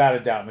 Without a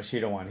doubt,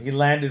 Machida won. He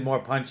landed more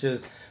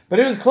punches, but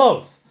it was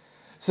close.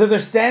 So they're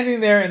standing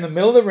there in the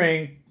middle of the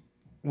ring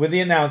with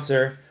the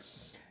announcer,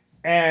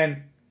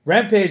 and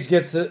Rampage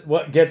gets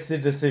the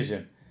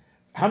decision.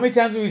 How many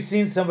times have we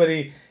seen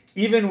somebody,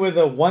 even with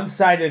a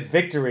one-sided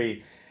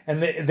victory,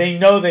 and they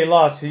know they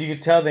lost, because you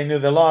could tell they knew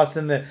they lost,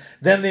 and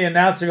then the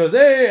announcer goes,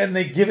 hey, and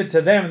they give it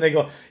to them, and they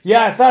go,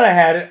 yeah, I thought I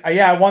had it.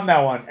 Yeah, I won that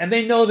one. And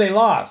they know they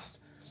lost.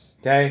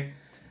 Okay?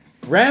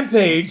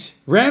 Rampage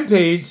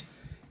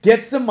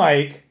gets the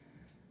mic,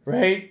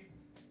 right?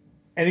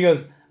 And he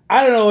goes,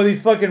 I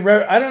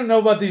don't know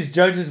about these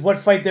judges, what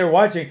fight they're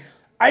watching.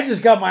 I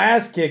just got my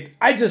ass kicked.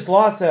 I just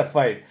lost that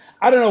fight.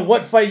 I don't know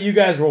what fight you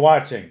guys were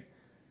watching.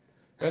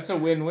 That's a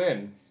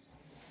win-win.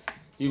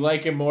 You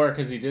like him more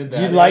because he did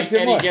that. You liked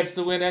him more. And he gets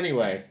the win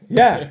anyway.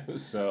 Yeah.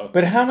 So.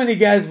 But how many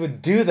guys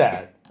would do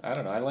that? I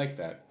don't know. I like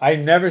that. I've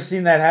never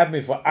seen that happen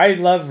before. I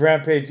love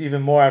Rampage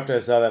even more after I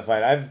saw that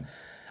fight.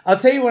 I'll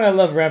tell you when I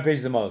love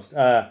Rampage the most.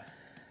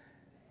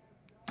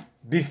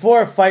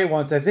 Before a fight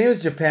once, I think it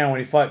was Japan when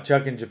he fought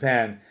Chuck in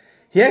Japan.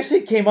 He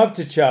actually came up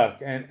to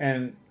Chuck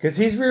and because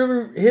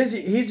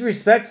he's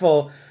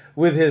respectful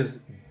with his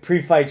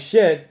pre-fight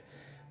shit,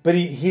 but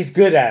he's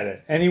good at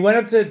it. And he went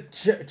up to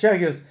Chuck. He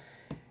goes,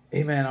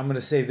 hey man, I'm gonna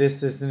say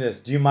this, and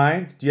this. Do you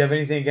mind? Do you have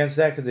anything against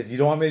that? Because if you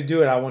don't want me to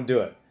do it, I won't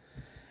do it.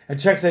 And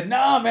Chuck said,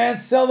 no man,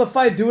 sell the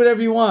fight. Do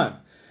whatever you want.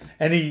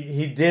 And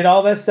he did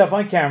all that stuff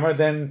on camera.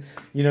 Then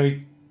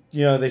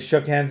they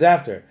shook hands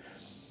after.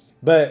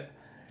 But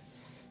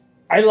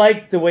I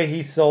like the way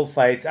he sold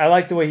fights. I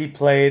like the way he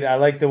played. I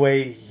like the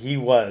way he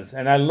was,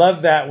 and I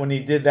love that when he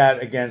did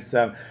that against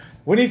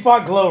when he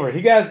fought Glover.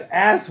 He got his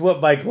ass whooped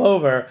by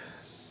Glover,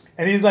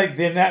 and he's like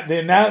the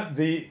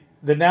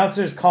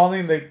announcers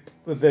calling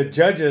the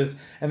judges,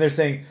 and they're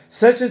saying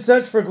such and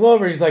such for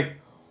Glover. He's like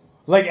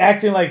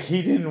acting like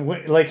he didn't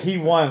win, like he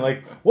won.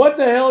 Like, what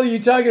the hell are you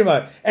talking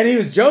about? And he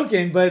was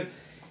joking, but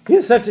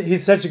he's such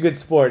a good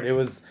sport.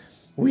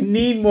 We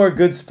need more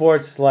good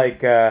sports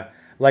like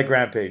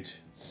Rampage.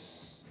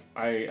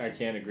 I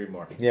can't agree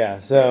more. Yeah.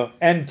 So,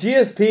 and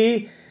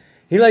GSP,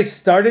 he like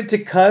started to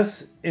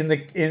cuss in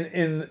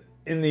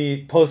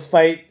the post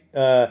fight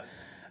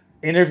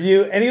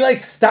interview, and he like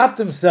stopped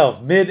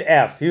himself mid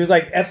F. He was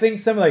like effing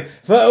something like,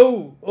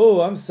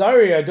 oh, I'm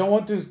sorry, I don't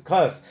want to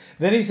cuss.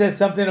 Then he says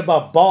something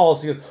about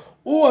balls. He goes,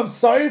 oh, I'm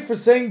sorry for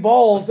saying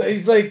balls.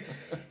 He's like,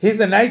 he's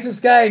the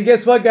nicest guy, and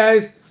guess what,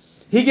 guys?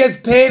 He gets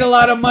paid a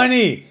lot of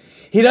money.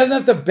 He doesn't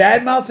have to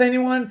badmouth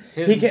anyone.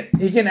 He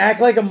can act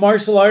like a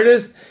martial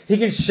artist. He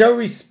can show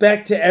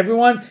respect to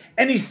everyone,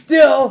 and he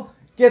still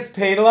gets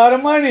paid a lot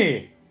of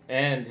money.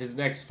 And his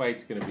next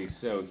fight's gonna be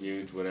so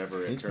huge,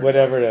 whatever it turns.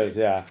 Whatever it is,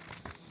 yeah.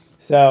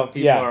 So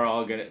people are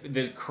all gonna.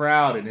 The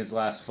crowd in his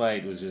last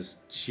fight was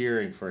just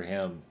cheering for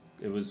him.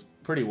 It was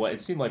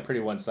it seemed like pretty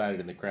one-sided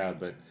in the crowd,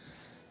 but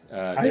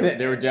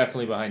they were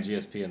definitely behind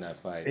GSP in that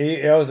fight.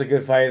 It was a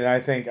good fight, and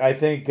I think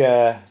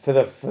for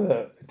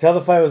the till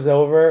the fight was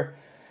over.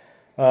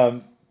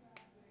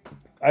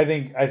 I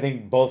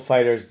think both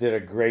fighters did a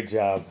great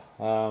job.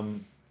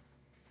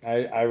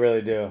 I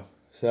really do.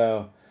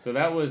 So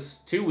that was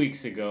 2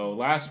 weeks ago.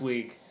 Last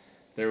week,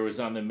 there was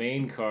on the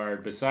main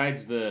card,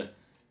 besides the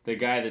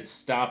guy that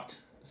stopped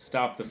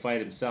the fight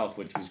himself,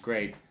 which was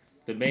great.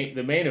 The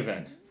main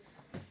event.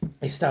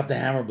 He stopped the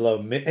hammer blow.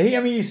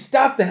 You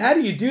stopped the. How do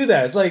you do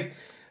that? It's like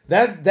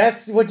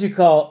that's what you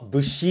call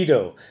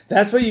Bushido.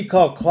 That's what you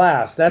call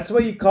class. That's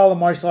what you call a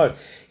martial art.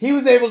 He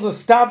was able to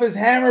stop his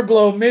hammer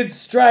blow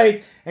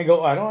mid-strike and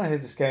go, oh, I don't want to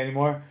hit this guy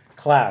anymore.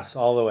 Class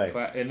all the way.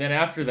 And then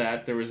after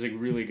that, there was a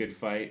really good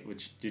fight.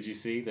 Which did you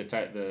see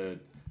the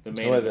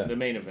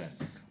main event?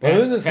 Well,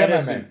 who was the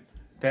semi-main?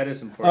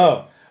 Pettis and Poirier.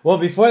 Oh, well,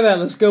 before that,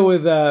 let's go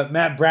with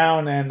Matt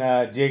Brown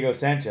and Diego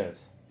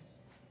Sanchez.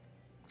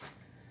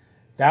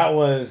 That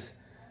was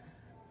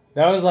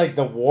like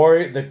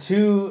the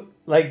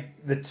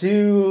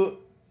two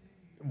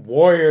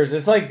warriors.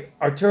 It's like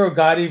Arturo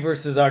Gatti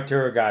versus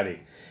Arturo Gatti.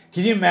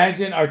 Can you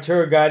imagine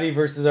Arturo Gatti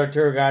versus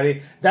Arturo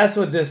Gatti? That's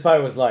what this fight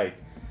was like.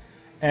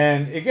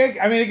 And it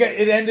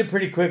ended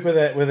pretty quick with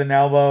an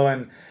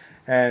elbow,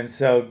 and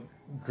so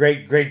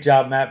great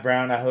job, Matt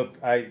Brown.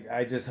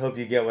 I just hope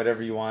you get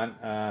whatever you want.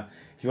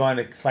 If you want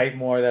to fight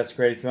more, that's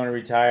great. If you want to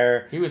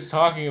retire, he was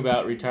talking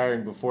about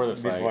retiring before the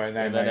fight, and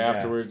then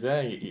afterwards,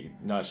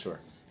 not sure.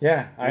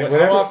 Yeah,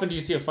 how often do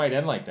you see a fight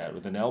end like that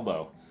with an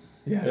elbow?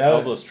 Yeah,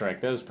 elbow strike.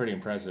 That was pretty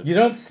impressive.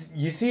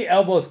 You see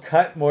elbows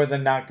cut more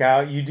than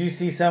knockout. You do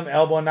see some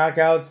elbow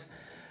knockouts,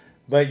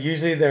 but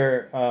usually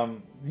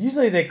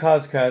they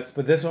cause cuts.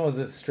 But this one was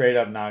a straight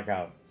up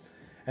knockout.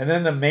 And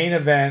then the main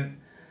event.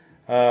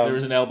 There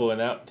was an elbow in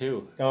that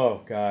too.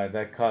 Oh God,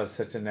 that caused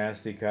such a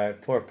nasty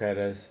cut. Poor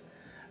Pettis.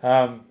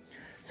 So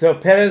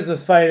Pettis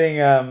was fighting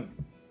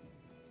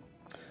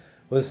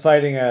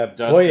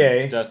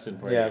Poirier. Dustin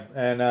Poirier.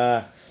 Yeah,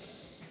 and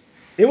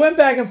it went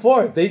back and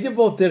forth. They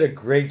both did a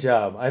great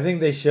job. I think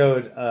they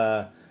showed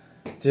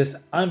just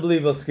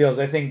unbelievable skills.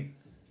 I think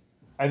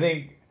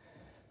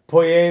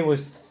Poirier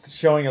was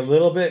showing a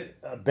little bit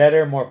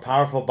better, more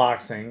powerful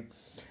boxing,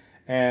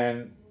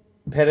 and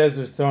Pettis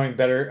was throwing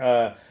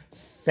better,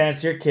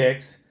 fancier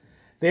kicks.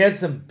 They had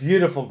some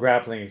beautiful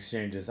grappling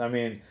exchanges. I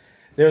mean,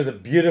 there was a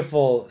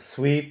beautiful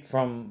sweep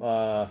from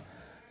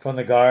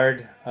the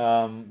guard.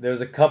 There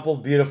was a couple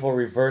beautiful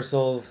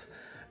reversals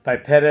by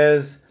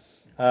Pettis.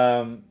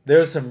 There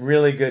was some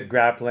really good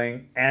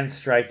grappling and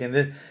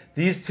striking.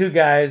 These two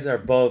guys are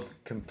both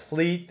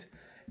complete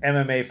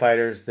MMA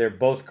fighters. They're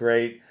both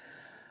great.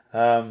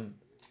 And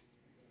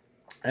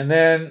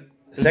then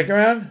second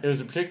round? It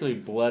was a particularly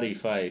bloody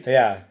fight.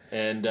 Yeah.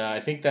 And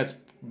I think that's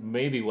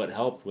maybe what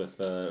helped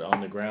with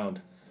on the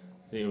ground.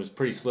 It was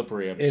pretty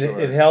slippery, I'm sure.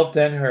 It helped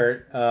and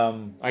hurt.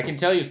 I can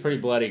tell you it's pretty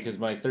bloody because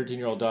my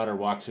 13-year-old daughter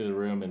walked through the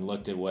room and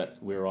looked at what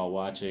we were all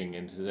watching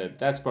and said,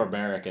 "That's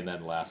barbaric," and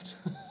then left.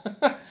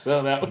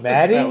 So that was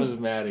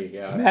Maddie.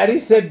 Yeah. Maddie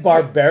said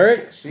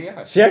barbaric. She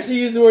actually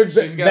used the word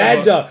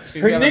Mad Dog.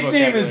 Her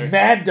nickname is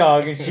Mad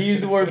Dog, and she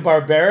used the word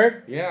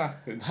barbaric. Yeah.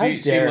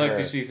 She looked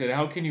and she said,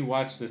 "How can you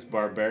watch this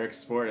barbaric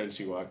sport?" And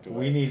she walked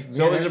away.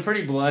 So it was a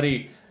pretty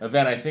bloody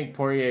event. I think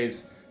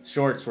Poirier's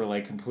shorts were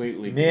like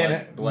completely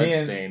blood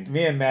stained.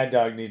 Me and Mad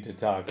Dog need to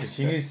talk because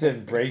she needs to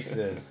embrace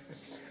this.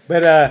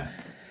 But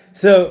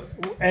so,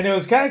 and it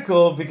was kind of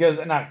cool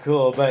because not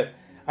cool, but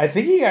I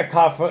think he got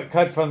cut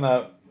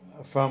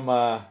from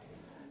how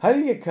did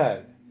he get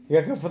cut? He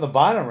got cut from the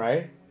bottom,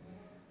 right?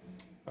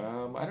 I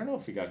don't know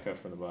if he got cut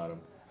from the bottom.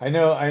 I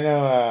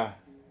know.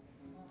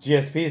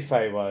 GSP's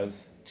fight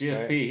was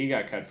GSP. Right? He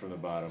got cut from the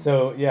bottom.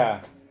 So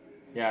yeah,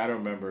 Yeah, I don't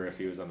remember if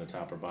he was on the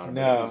top or bottom.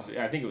 No. But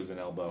I think it was an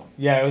elbow.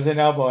 Yeah, it was an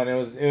elbow, and it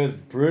was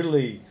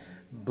brutally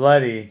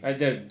bloody.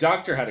 The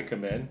doctor had to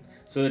come in.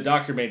 So the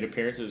doctor made an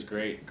appearance. It was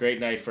great. Great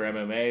night for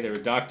MMA. The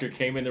doctor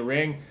came in the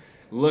ring,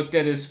 looked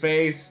at his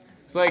face.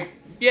 It's like,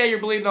 yeah, you're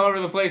bleeding all over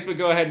the place, but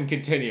go ahead and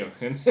continue.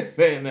 And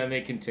then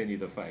they continue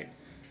the fight.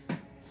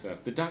 So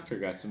the doctor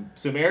got some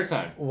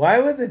airtime. Why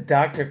would the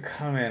doctor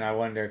come in, I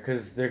wonder?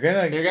 Because they're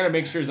gonna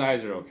make sure his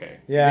eyes are okay.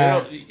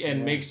 Yeah.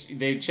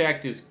 They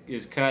checked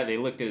his cut. They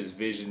looked at his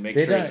vision, make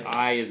They sure his don't-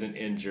 eye isn't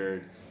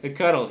injured. The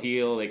cut will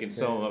heal. They can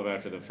sew him up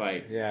after the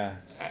fight. Yeah.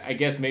 I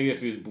guess maybe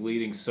if he was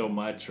bleeding so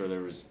much or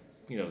there was,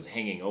 it was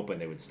hanging open,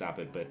 they would stop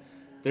it. But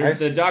I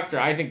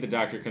think the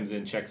doctor comes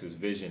in, checks his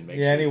vision, makes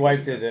sure. Yeah, and he his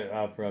wiped vision's it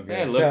up real good.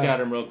 Yeah, looked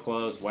at him real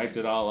close, wiped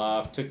it all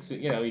off. Took,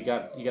 he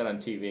got on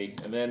TV,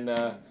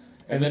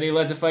 and then he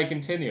let the fight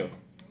continue.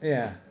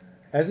 Yeah,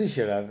 as he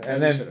should have.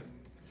 As he should have.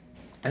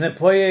 And then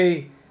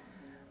Poirier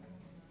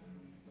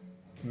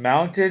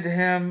mounted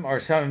him or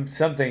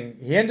something.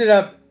 He ended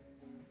up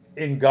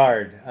in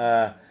guard.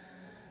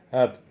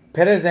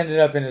 Perez ended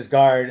up in his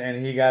guard,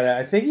 and he got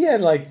I think he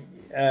had like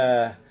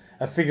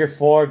a figure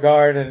 4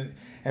 guard,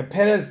 and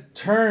Perez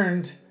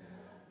turned.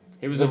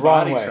 It was the a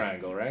wrong body way.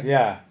 triangle, right?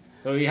 Yeah.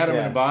 So he had him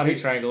in Yeah. a body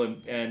triangle,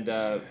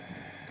 and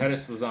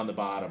Pettis was on the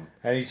bottom.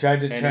 And he tried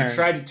to turn. And he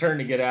tried to turn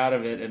to get out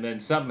of it, and then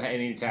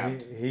and he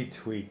tapped. He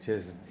tweaked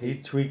his. He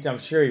tweaked. I'm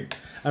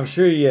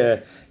sure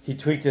he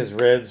tweaked his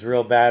ribs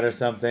real bad or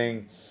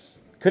something.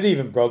 Could have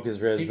even broke his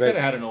ribs. He could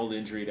have had an old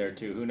injury there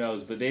too. Who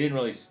knows? But they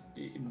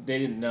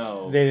didn't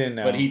know. They didn't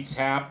know. But he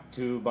tapped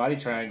to body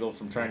triangle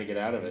from trying to get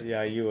out of it.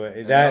 Yeah, you would.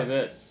 And that was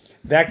it.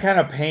 That kind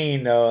of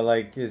pain though,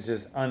 like, is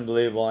just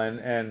unbelievable.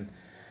 And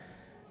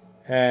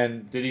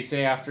did he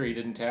say after he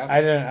didn't tap?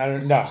 I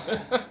don't know.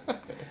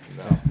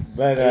 No.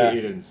 But he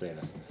didn't say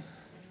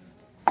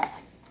that.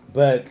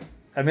 But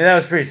I mean, that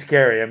was pretty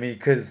scary. I mean,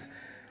 because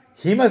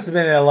he must have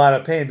been in a lot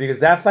of pain because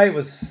that fight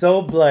was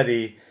so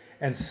bloody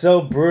and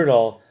so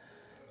brutal.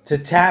 To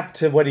tap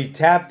to what he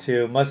tapped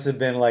to must have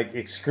been like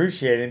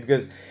excruciating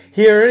because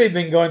he had already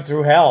been going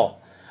through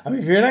hell. I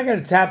mean, if you're not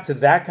going to tap to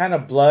that kind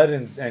of blood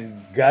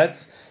and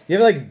guts, you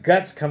have like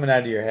guts coming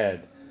out of your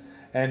head.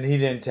 And he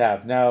didn't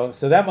tap. Now,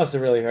 so that must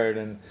have really hurt.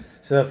 And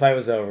so the fight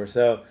was over.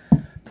 So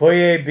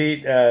Poirier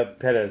beat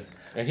Perez.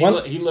 And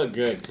he looked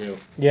good too.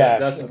 Yeah.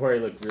 Dustin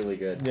Poirier looked really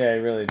good. Yeah, he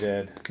really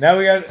did. Now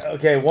we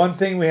got, one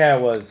thing we had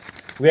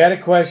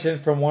a question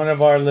from one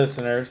of our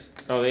listeners.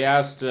 Oh, they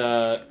asked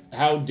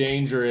how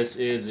dangerous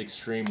is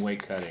extreme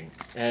weight cutting?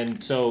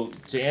 And so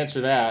to answer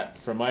that,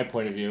 from my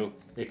point of view,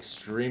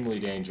 extremely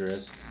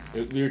dangerous.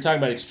 We were talking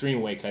about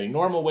extreme weight cutting.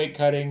 Normal weight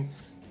cutting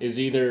is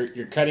either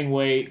you're cutting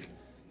weight,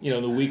 the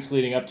weeks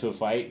leading up to a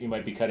fight, you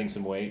might be cutting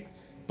some weight.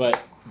 But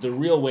the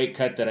real weight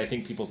cut that I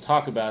think people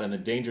talk about and the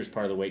dangerous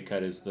part of the weight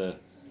cut is the,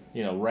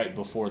 right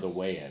before the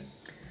weigh-in.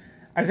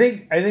 I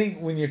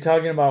think when you're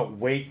talking about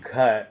weight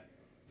cut,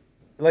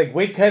 like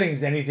weight cutting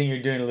is anything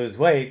you're doing to lose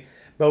weight.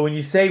 But when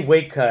you say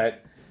weight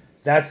cut,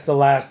 that's the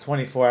last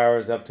 24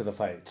 hours up to the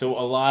fight. So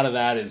a lot of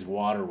that is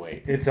water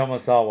weight. It's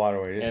almost all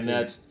water weight.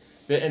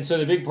 And so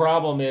the big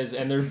problem is,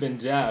 and there's been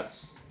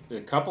deaths, a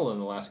couple in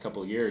the last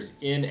couple of years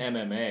in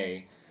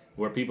MMA,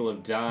 where people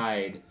have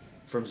died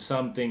from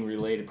something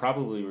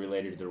probably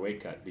related to their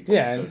weight cut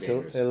because it's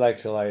so dangerous.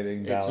 Electrolyte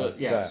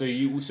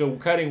imbalance. So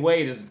cutting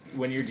weight is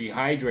when you're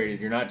dehydrated.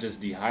 You're not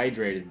just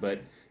dehydrated,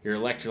 but your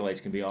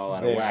electrolytes can be all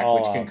out of whack,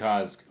 which can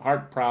cause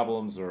heart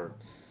problems or.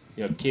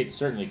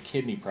 Certainly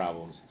kidney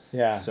problems.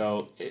 Yeah.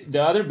 So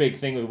the other big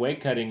thing with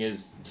weight cutting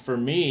is, for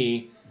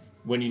me,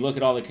 when you look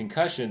at all the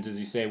concussions, is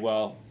you say,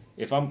 well,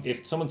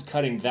 if someone's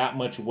cutting that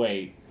much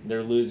weight,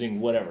 they're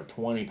losing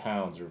 20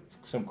 pounds or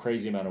some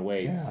crazy amount of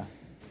weight. Yeah.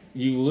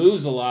 You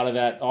lose a lot of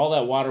that, all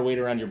that water weight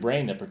around your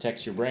brain that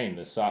protects your brain,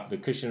 the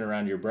cushion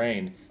around your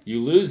brain.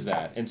 You lose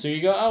that, and so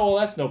you go, oh well,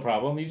 that's no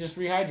problem. You just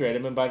rehydrate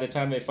them, and by the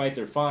time they fight,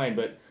 they're fine.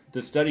 But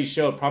the studies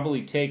show it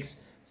probably takes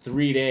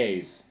 3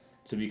 days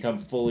to become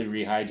fully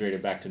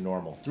rehydrated back to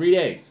normal. 3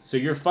 days. So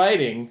you're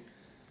fighting.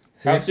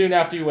 How soon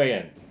after you weigh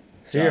in?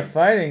 So you're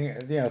fighting,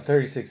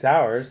 36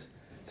 hours.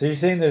 So you're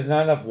saying there's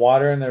not enough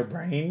water in their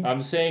brain?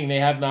 I'm saying they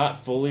have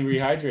not fully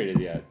rehydrated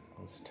yet.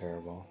 That's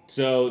terrible.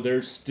 So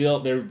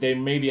they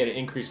may be at an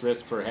increased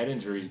risk for head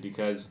injuries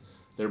because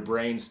their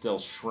brain's still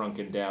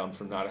shrunken down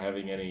from not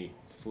having any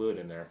fluid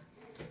in there.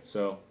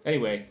 So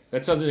anyway,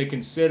 that's something to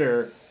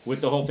consider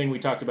with the whole thing we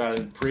talked about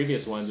in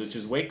previous ones, which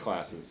is weight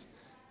classes.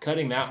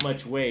 Cutting that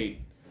much weight,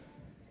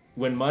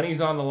 when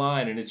money's on the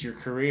line and it's your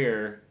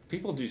career,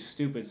 people do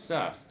stupid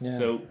stuff. Yeah.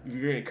 So if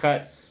you're going to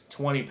cut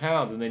 20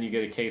 pounds and then you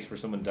get a case where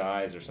someone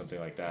dies or something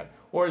like that,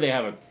 or they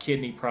have a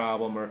kidney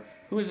problem, or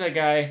who was that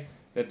guy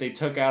that they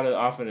took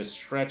off in a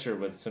stretcher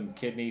with some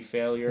kidney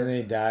failure? And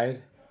he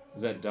died?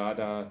 Is that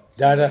Dada?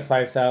 Dada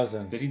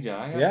 5000. Did he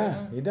die?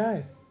 Yeah, he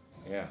died.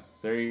 Yeah,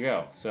 there you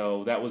go.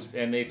 So that was,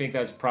 and they think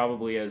that's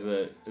probably as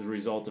a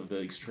result of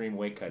the extreme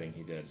weight cutting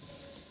he did.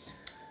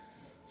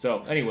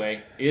 So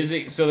anyway,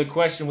 so the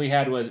question we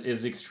had was,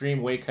 is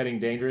extreme weight cutting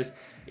dangerous?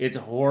 It's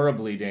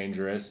horribly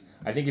dangerous.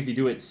 I think if you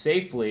do it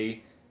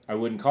safely, I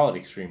wouldn't call it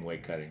extreme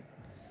weight cutting.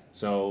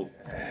 So,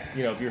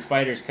 if your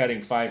fighter's cutting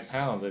 5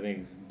 pounds, I think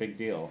it's a big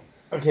deal.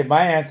 Okay,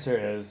 my answer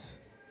is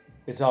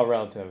it's all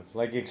relative.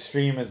 Like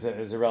extreme is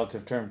a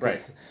relative term.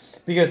 Right.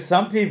 Because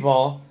some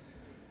people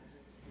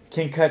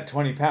can cut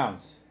 20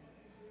 pounds.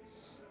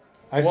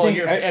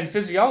 And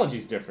physiology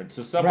is different.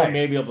 So someone Right.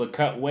 may be able to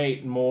cut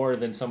weight more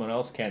than someone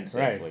else can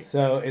safely. Right.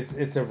 So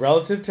it's a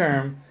relative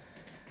term,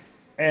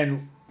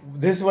 and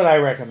this is what I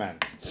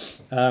recommend.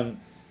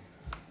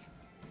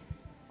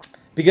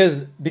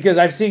 Because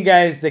I've seen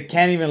guys that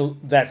can't even,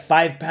 that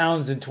 5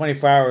 pounds in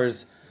 24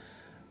 hours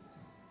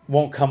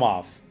won't come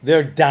off.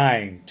 They're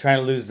dying trying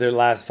to lose their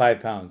last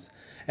 5 pounds.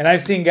 And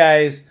I've seen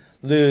guys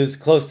lose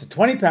close to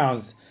 20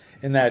 pounds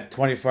in that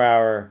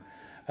 24-hour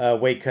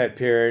weight cut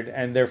period,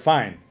 and they're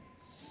fine.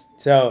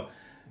 So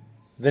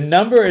the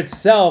number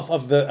itself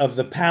of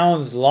the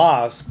pounds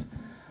lost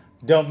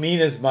don't mean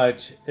as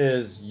much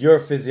as your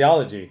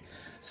physiology.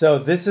 So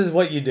this is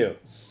what you do.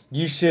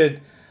 You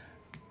should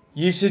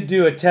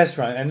do a test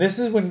run. And this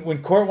is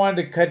when Court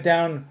wanted to cut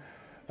down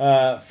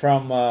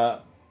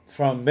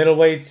from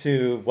middleweight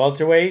to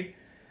welterweight.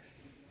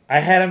 I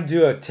had him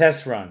do a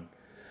test run.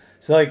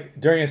 So like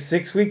during a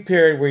 6-week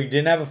period where he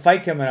didn't have a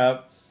fight coming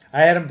up,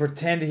 I had him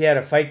pretend he had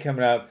a fight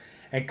coming up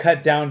and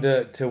cut down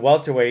to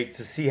welterweight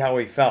to see how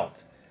he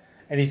felt.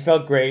 And he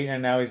felt great,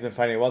 and now he's been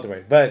fighting at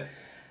welterweight. But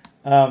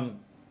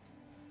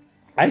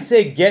I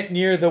say get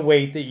near the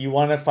weight that you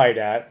want to fight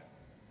at,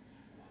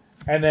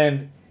 and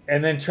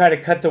then try to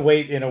cut the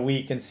weight in a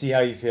week and see how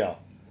you feel.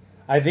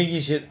 I think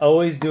you should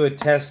always do a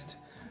test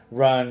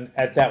run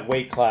at that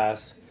weight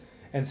class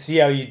and see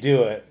how you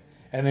do it,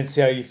 and then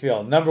see how you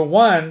feel. Number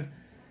one,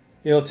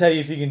 it'll tell you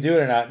if you can do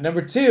it or not.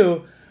 Number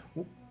two,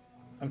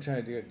 I'm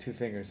trying to do it 2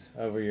 fingers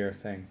over your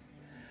thing.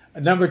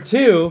 Number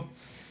two,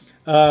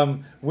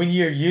 when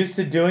you're used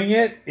to doing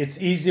it,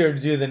 it's easier to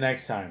do the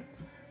next time.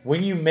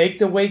 When you make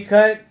the weight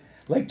cut,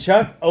 like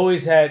Chuck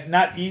always had,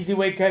 not easy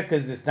weight cut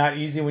because it's not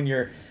easy when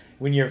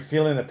you're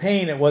feeling the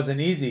pain. It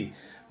wasn't easy,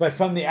 but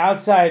from the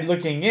outside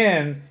looking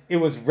in, it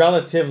was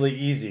relatively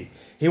easy.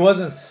 He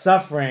wasn't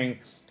suffering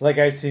like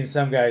I've seen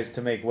some guys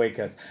to make weight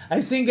cuts.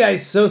 I've seen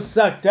guys so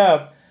sucked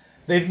up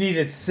they've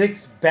needed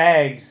 6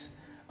 bags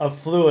of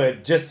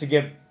fluid just to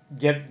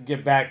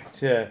get back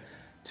to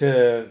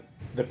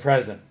the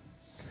present.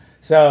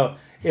 So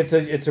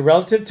it's a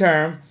relative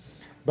term,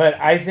 but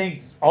I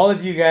think all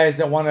of you guys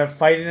that want to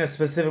fight in a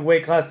specific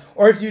weight class,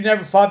 or if you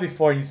never fought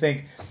before and you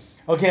think,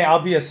 okay,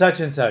 I'll be a such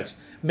and such,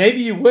 maybe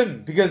you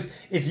wouldn't, because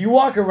if you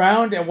walk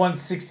around at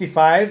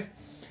 165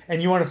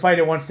 and you want to fight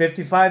at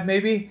 155,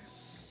 maybe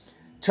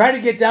try to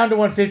get down to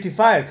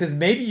 155, because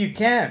maybe you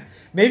can.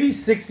 Maybe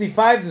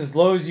 65 is as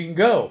low as you can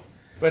go.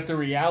 But the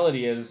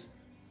reality is,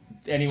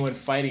 anyone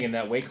fighting in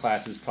that weight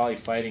class is probably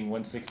fighting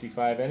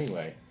 165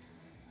 anyway.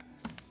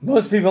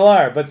 Most people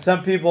are, but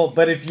some people.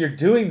 But if you're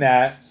doing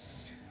that,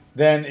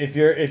 then if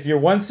you're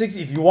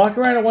 160, if you walk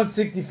around at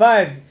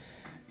 165,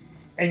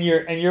 and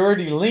you're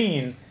already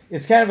lean,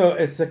 it's kind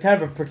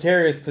of a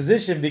precarious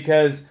position,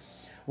 because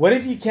what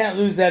if you can't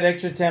lose that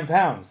extra 10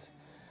 pounds,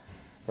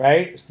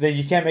 right? So then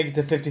you can't make it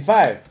to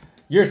 55.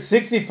 You're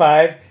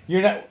 65.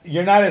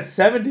 You're not at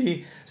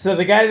 70. So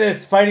the guy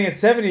that's fighting at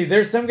 70,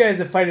 there's some guys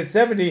that fight at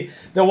 70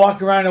 that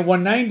walk around at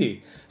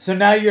 190. So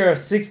now you're a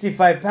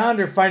 65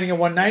 pounder fighting a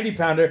 190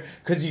 pounder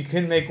because you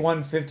can make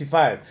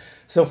 155.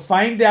 So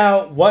find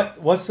out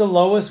what's the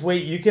lowest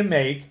weight you can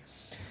make.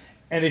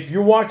 And if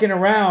you're walking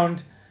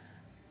around,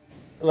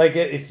 like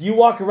if you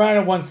walk around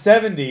at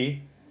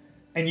 170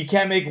 and you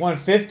can't make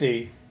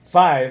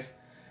 155,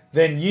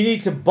 then you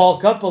need to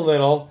bulk up a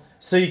little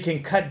so you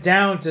can cut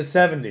down to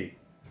 70.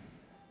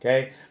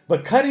 Okay?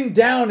 But cutting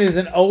down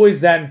isn't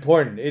always that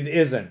important. It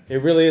isn't. It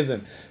really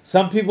isn't.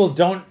 Some people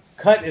don't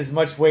cut as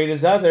much weight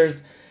as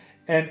others,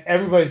 and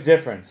everybody's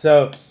different.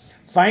 So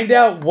find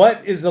out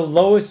what is the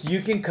lowest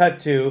you can cut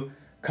to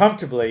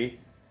comfortably,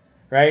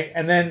 right?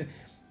 And then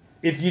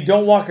if you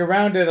don't walk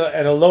around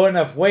at a low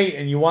enough weight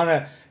and you want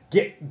to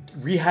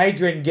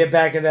rehydrate and get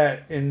back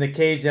in the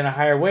cage at a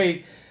higher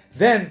weight,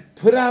 then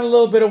put on a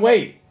little bit of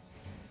weight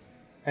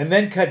and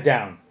then cut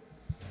down.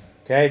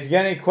 Okay? If you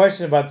got any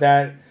questions about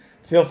that,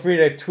 feel free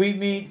to tweet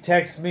me,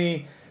 text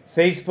me,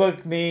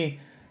 Facebook me,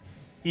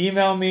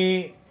 email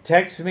me,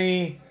 text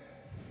me,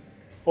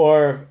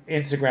 or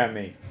Instagram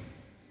me.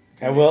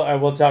 I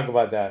will talk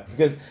about that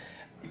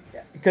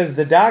because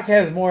the doc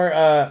has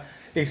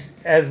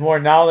more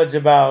knowledge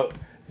about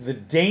the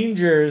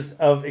dangers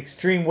of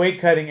extreme weight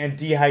cutting and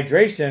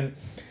dehydration,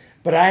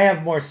 but I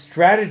have more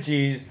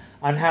strategies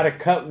on how to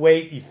cut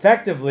weight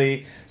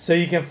effectively so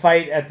you can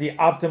fight at the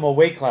optimal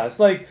weight class.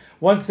 Like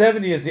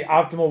 170 is the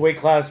optimal weight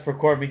class for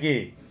Court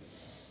McGee.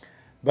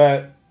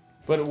 But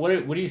what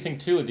do you think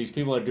too? If these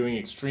people are doing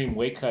extreme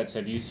weight cuts,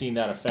 have you seen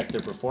that affect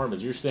their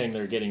performance? You're saying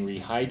they're getting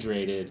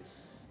rehydrated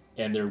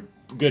and they're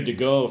good to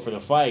go for the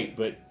fight,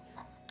 but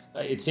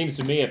it seems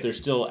to me if they're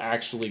still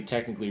actually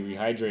technically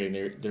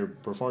rehydrating, their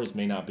performance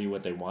may not be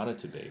what they want it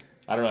to be.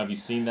 I don't know. Have you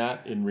seen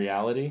that in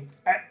reality?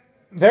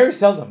 Very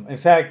seldom, in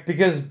fact,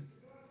 because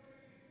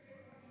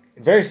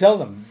Very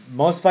seldom.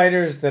 Most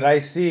fighters that I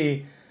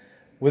see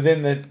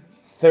within the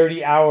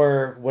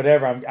 30-hour,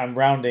 whatever, I'm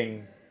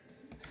rounding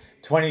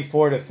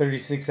 24 to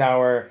 36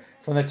 hour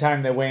from the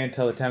time they weigh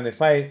until the time they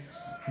fight.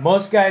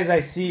 Most guys I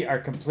see are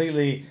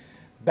completely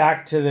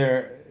back to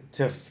their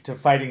to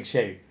fighting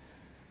shape.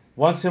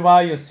 Once in a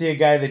while, you'll see a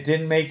guy that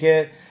didn't make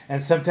it,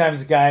 and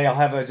sometimes a guy will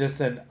have just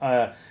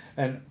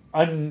an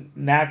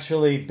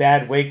unnaturally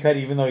bad weight cut,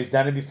 even though he's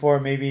done it before.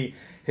 Maybe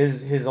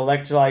his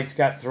electrolytes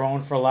got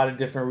thrown for a lot of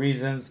different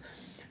reasons,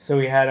 so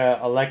he had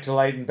a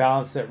electrolyte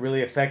imbalance that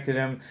really affected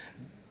him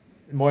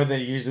more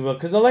than it usually will.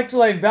 Because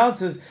electrolyte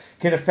imbalances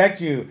can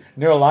affect you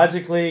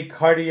neurologically,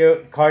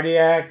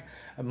 cardiac,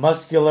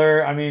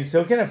 muscular. I mean,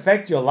 so it can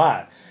affect you a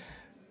lot.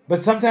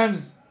 But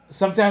sometimes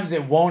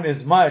it won't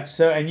as much.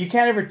 So, and you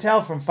can't ever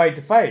tell from fight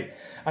to fight.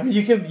 I mean,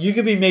 you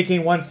could be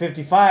making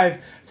 155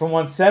 from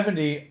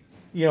 170,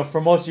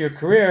 for most of your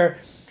career,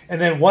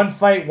 and then one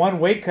fight, one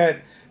weight cut,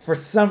 for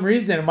some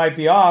reason it might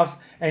be off,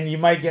 and you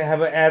might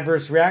have an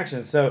adverse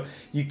reaction. So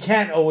you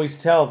can't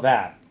always tell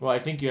that. Well, I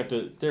think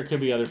there could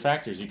be other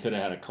factors. You could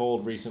have had a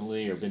cold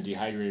recently or been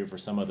dehydrated for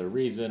some other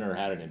reason or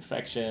had an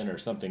infection or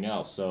something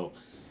else. So,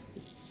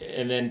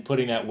 and then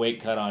putting that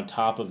weight cut on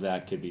top of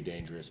that could be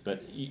dangerous.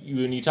 But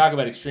when you talk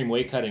about extreme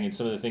weight cutting and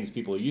some of the things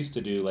people used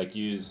to do, like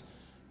use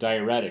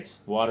diuretics,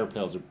 water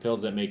pills, or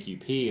pills that make you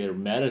pee, or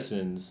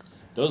medicines,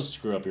 those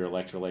screw up your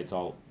electrolytes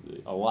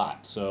a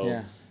lot. So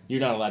Yeah.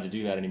 you're not allowed to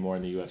do that anymore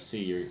in the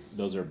UFC.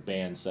 Those are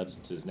banned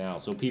substances now.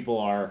 So people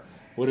are,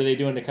 what are they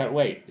doing to cut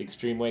weight?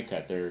 Extreme weight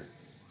cut. They're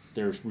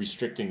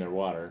restricting their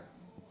water.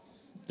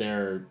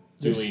 They're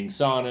doing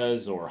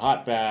saunas or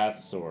hot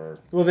baths or...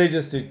 Well, they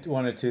just do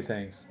one of two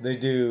things. They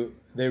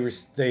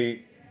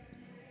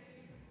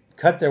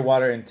cut their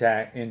water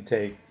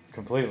intake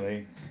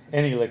completely,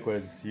 any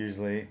liquids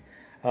usually,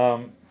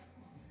 and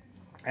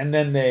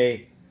then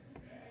they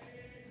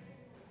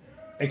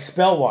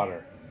expel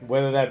water,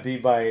 whether that be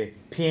by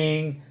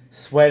peeing,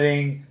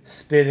 sweating,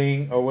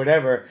 spitting, or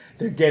whatever.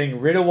 They're getting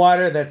rid of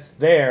water that's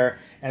there,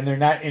 and they're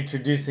not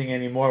introducing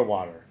any more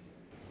water.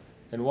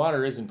 And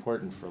water is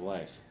important for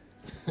life.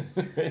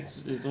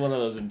 it's one of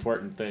those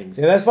important things.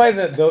 Yeah, that's why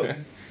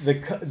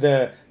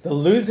the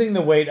losing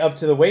the weight up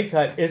to the weight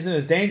cut isn't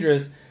as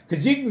dangerous,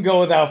 because you can go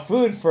without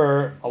food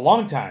for a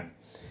long time.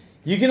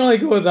 You can only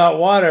go without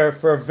water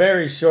for a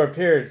very short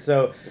period.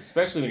 So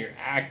especially when you're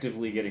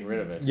actively getting rid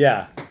of it.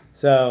 yeah,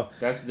 so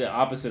that's the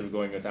opposite of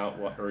going without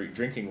water or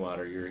drinking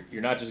water.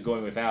 You're not just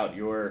going without.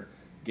 You're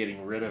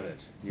getting rid of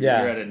it. You're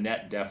at a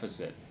net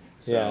deficit.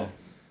 So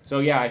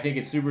I think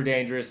it's super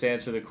dangerous to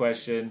answer the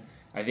question.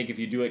 I think if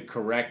you do it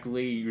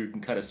correctly, you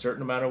can cut a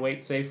certain amount of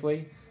weight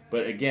safely.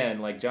 But again,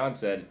 like John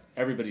said,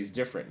 everybody's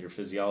different. Your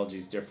physiology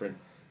is different.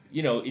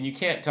 And you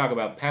can't talk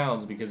about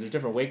pounds because there's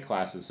different weight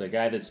classes. A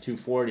guy that's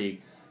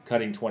 240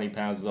 cutting 20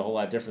 pounds is a whole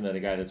lot different than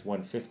a guy that's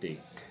 150.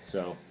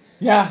 So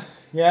yeah,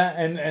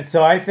 and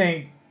so I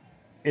think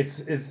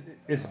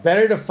it's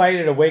better to fight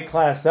at a weight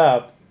class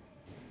up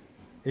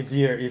if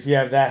you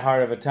have that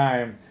hard of a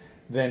time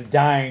than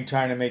dying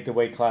trying to make the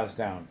weight class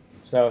down.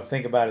 So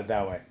think about it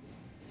that way.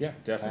 Yeah,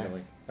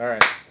 definitely. All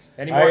right.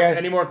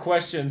 Any more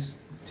questions?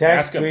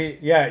 Text, tweet.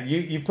 Yeah,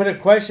 you put a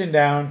question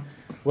down,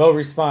 we'll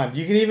respond.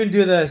 You can even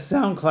do the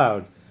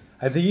SoundCloud.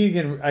 I think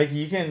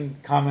you can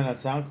comment on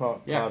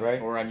SoundCloud, right?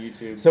 Or on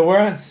YouTube. So we're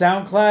on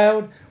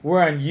SoundCloud,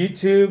 we're on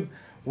YouTube,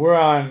 we're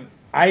on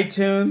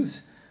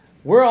iTunes.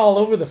 We're all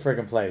over the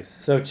friggin' place.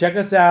 So check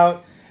us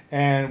out,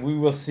 and we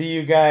will see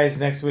you guys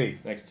next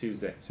week. Next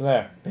Tuesday. So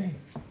there. Bang.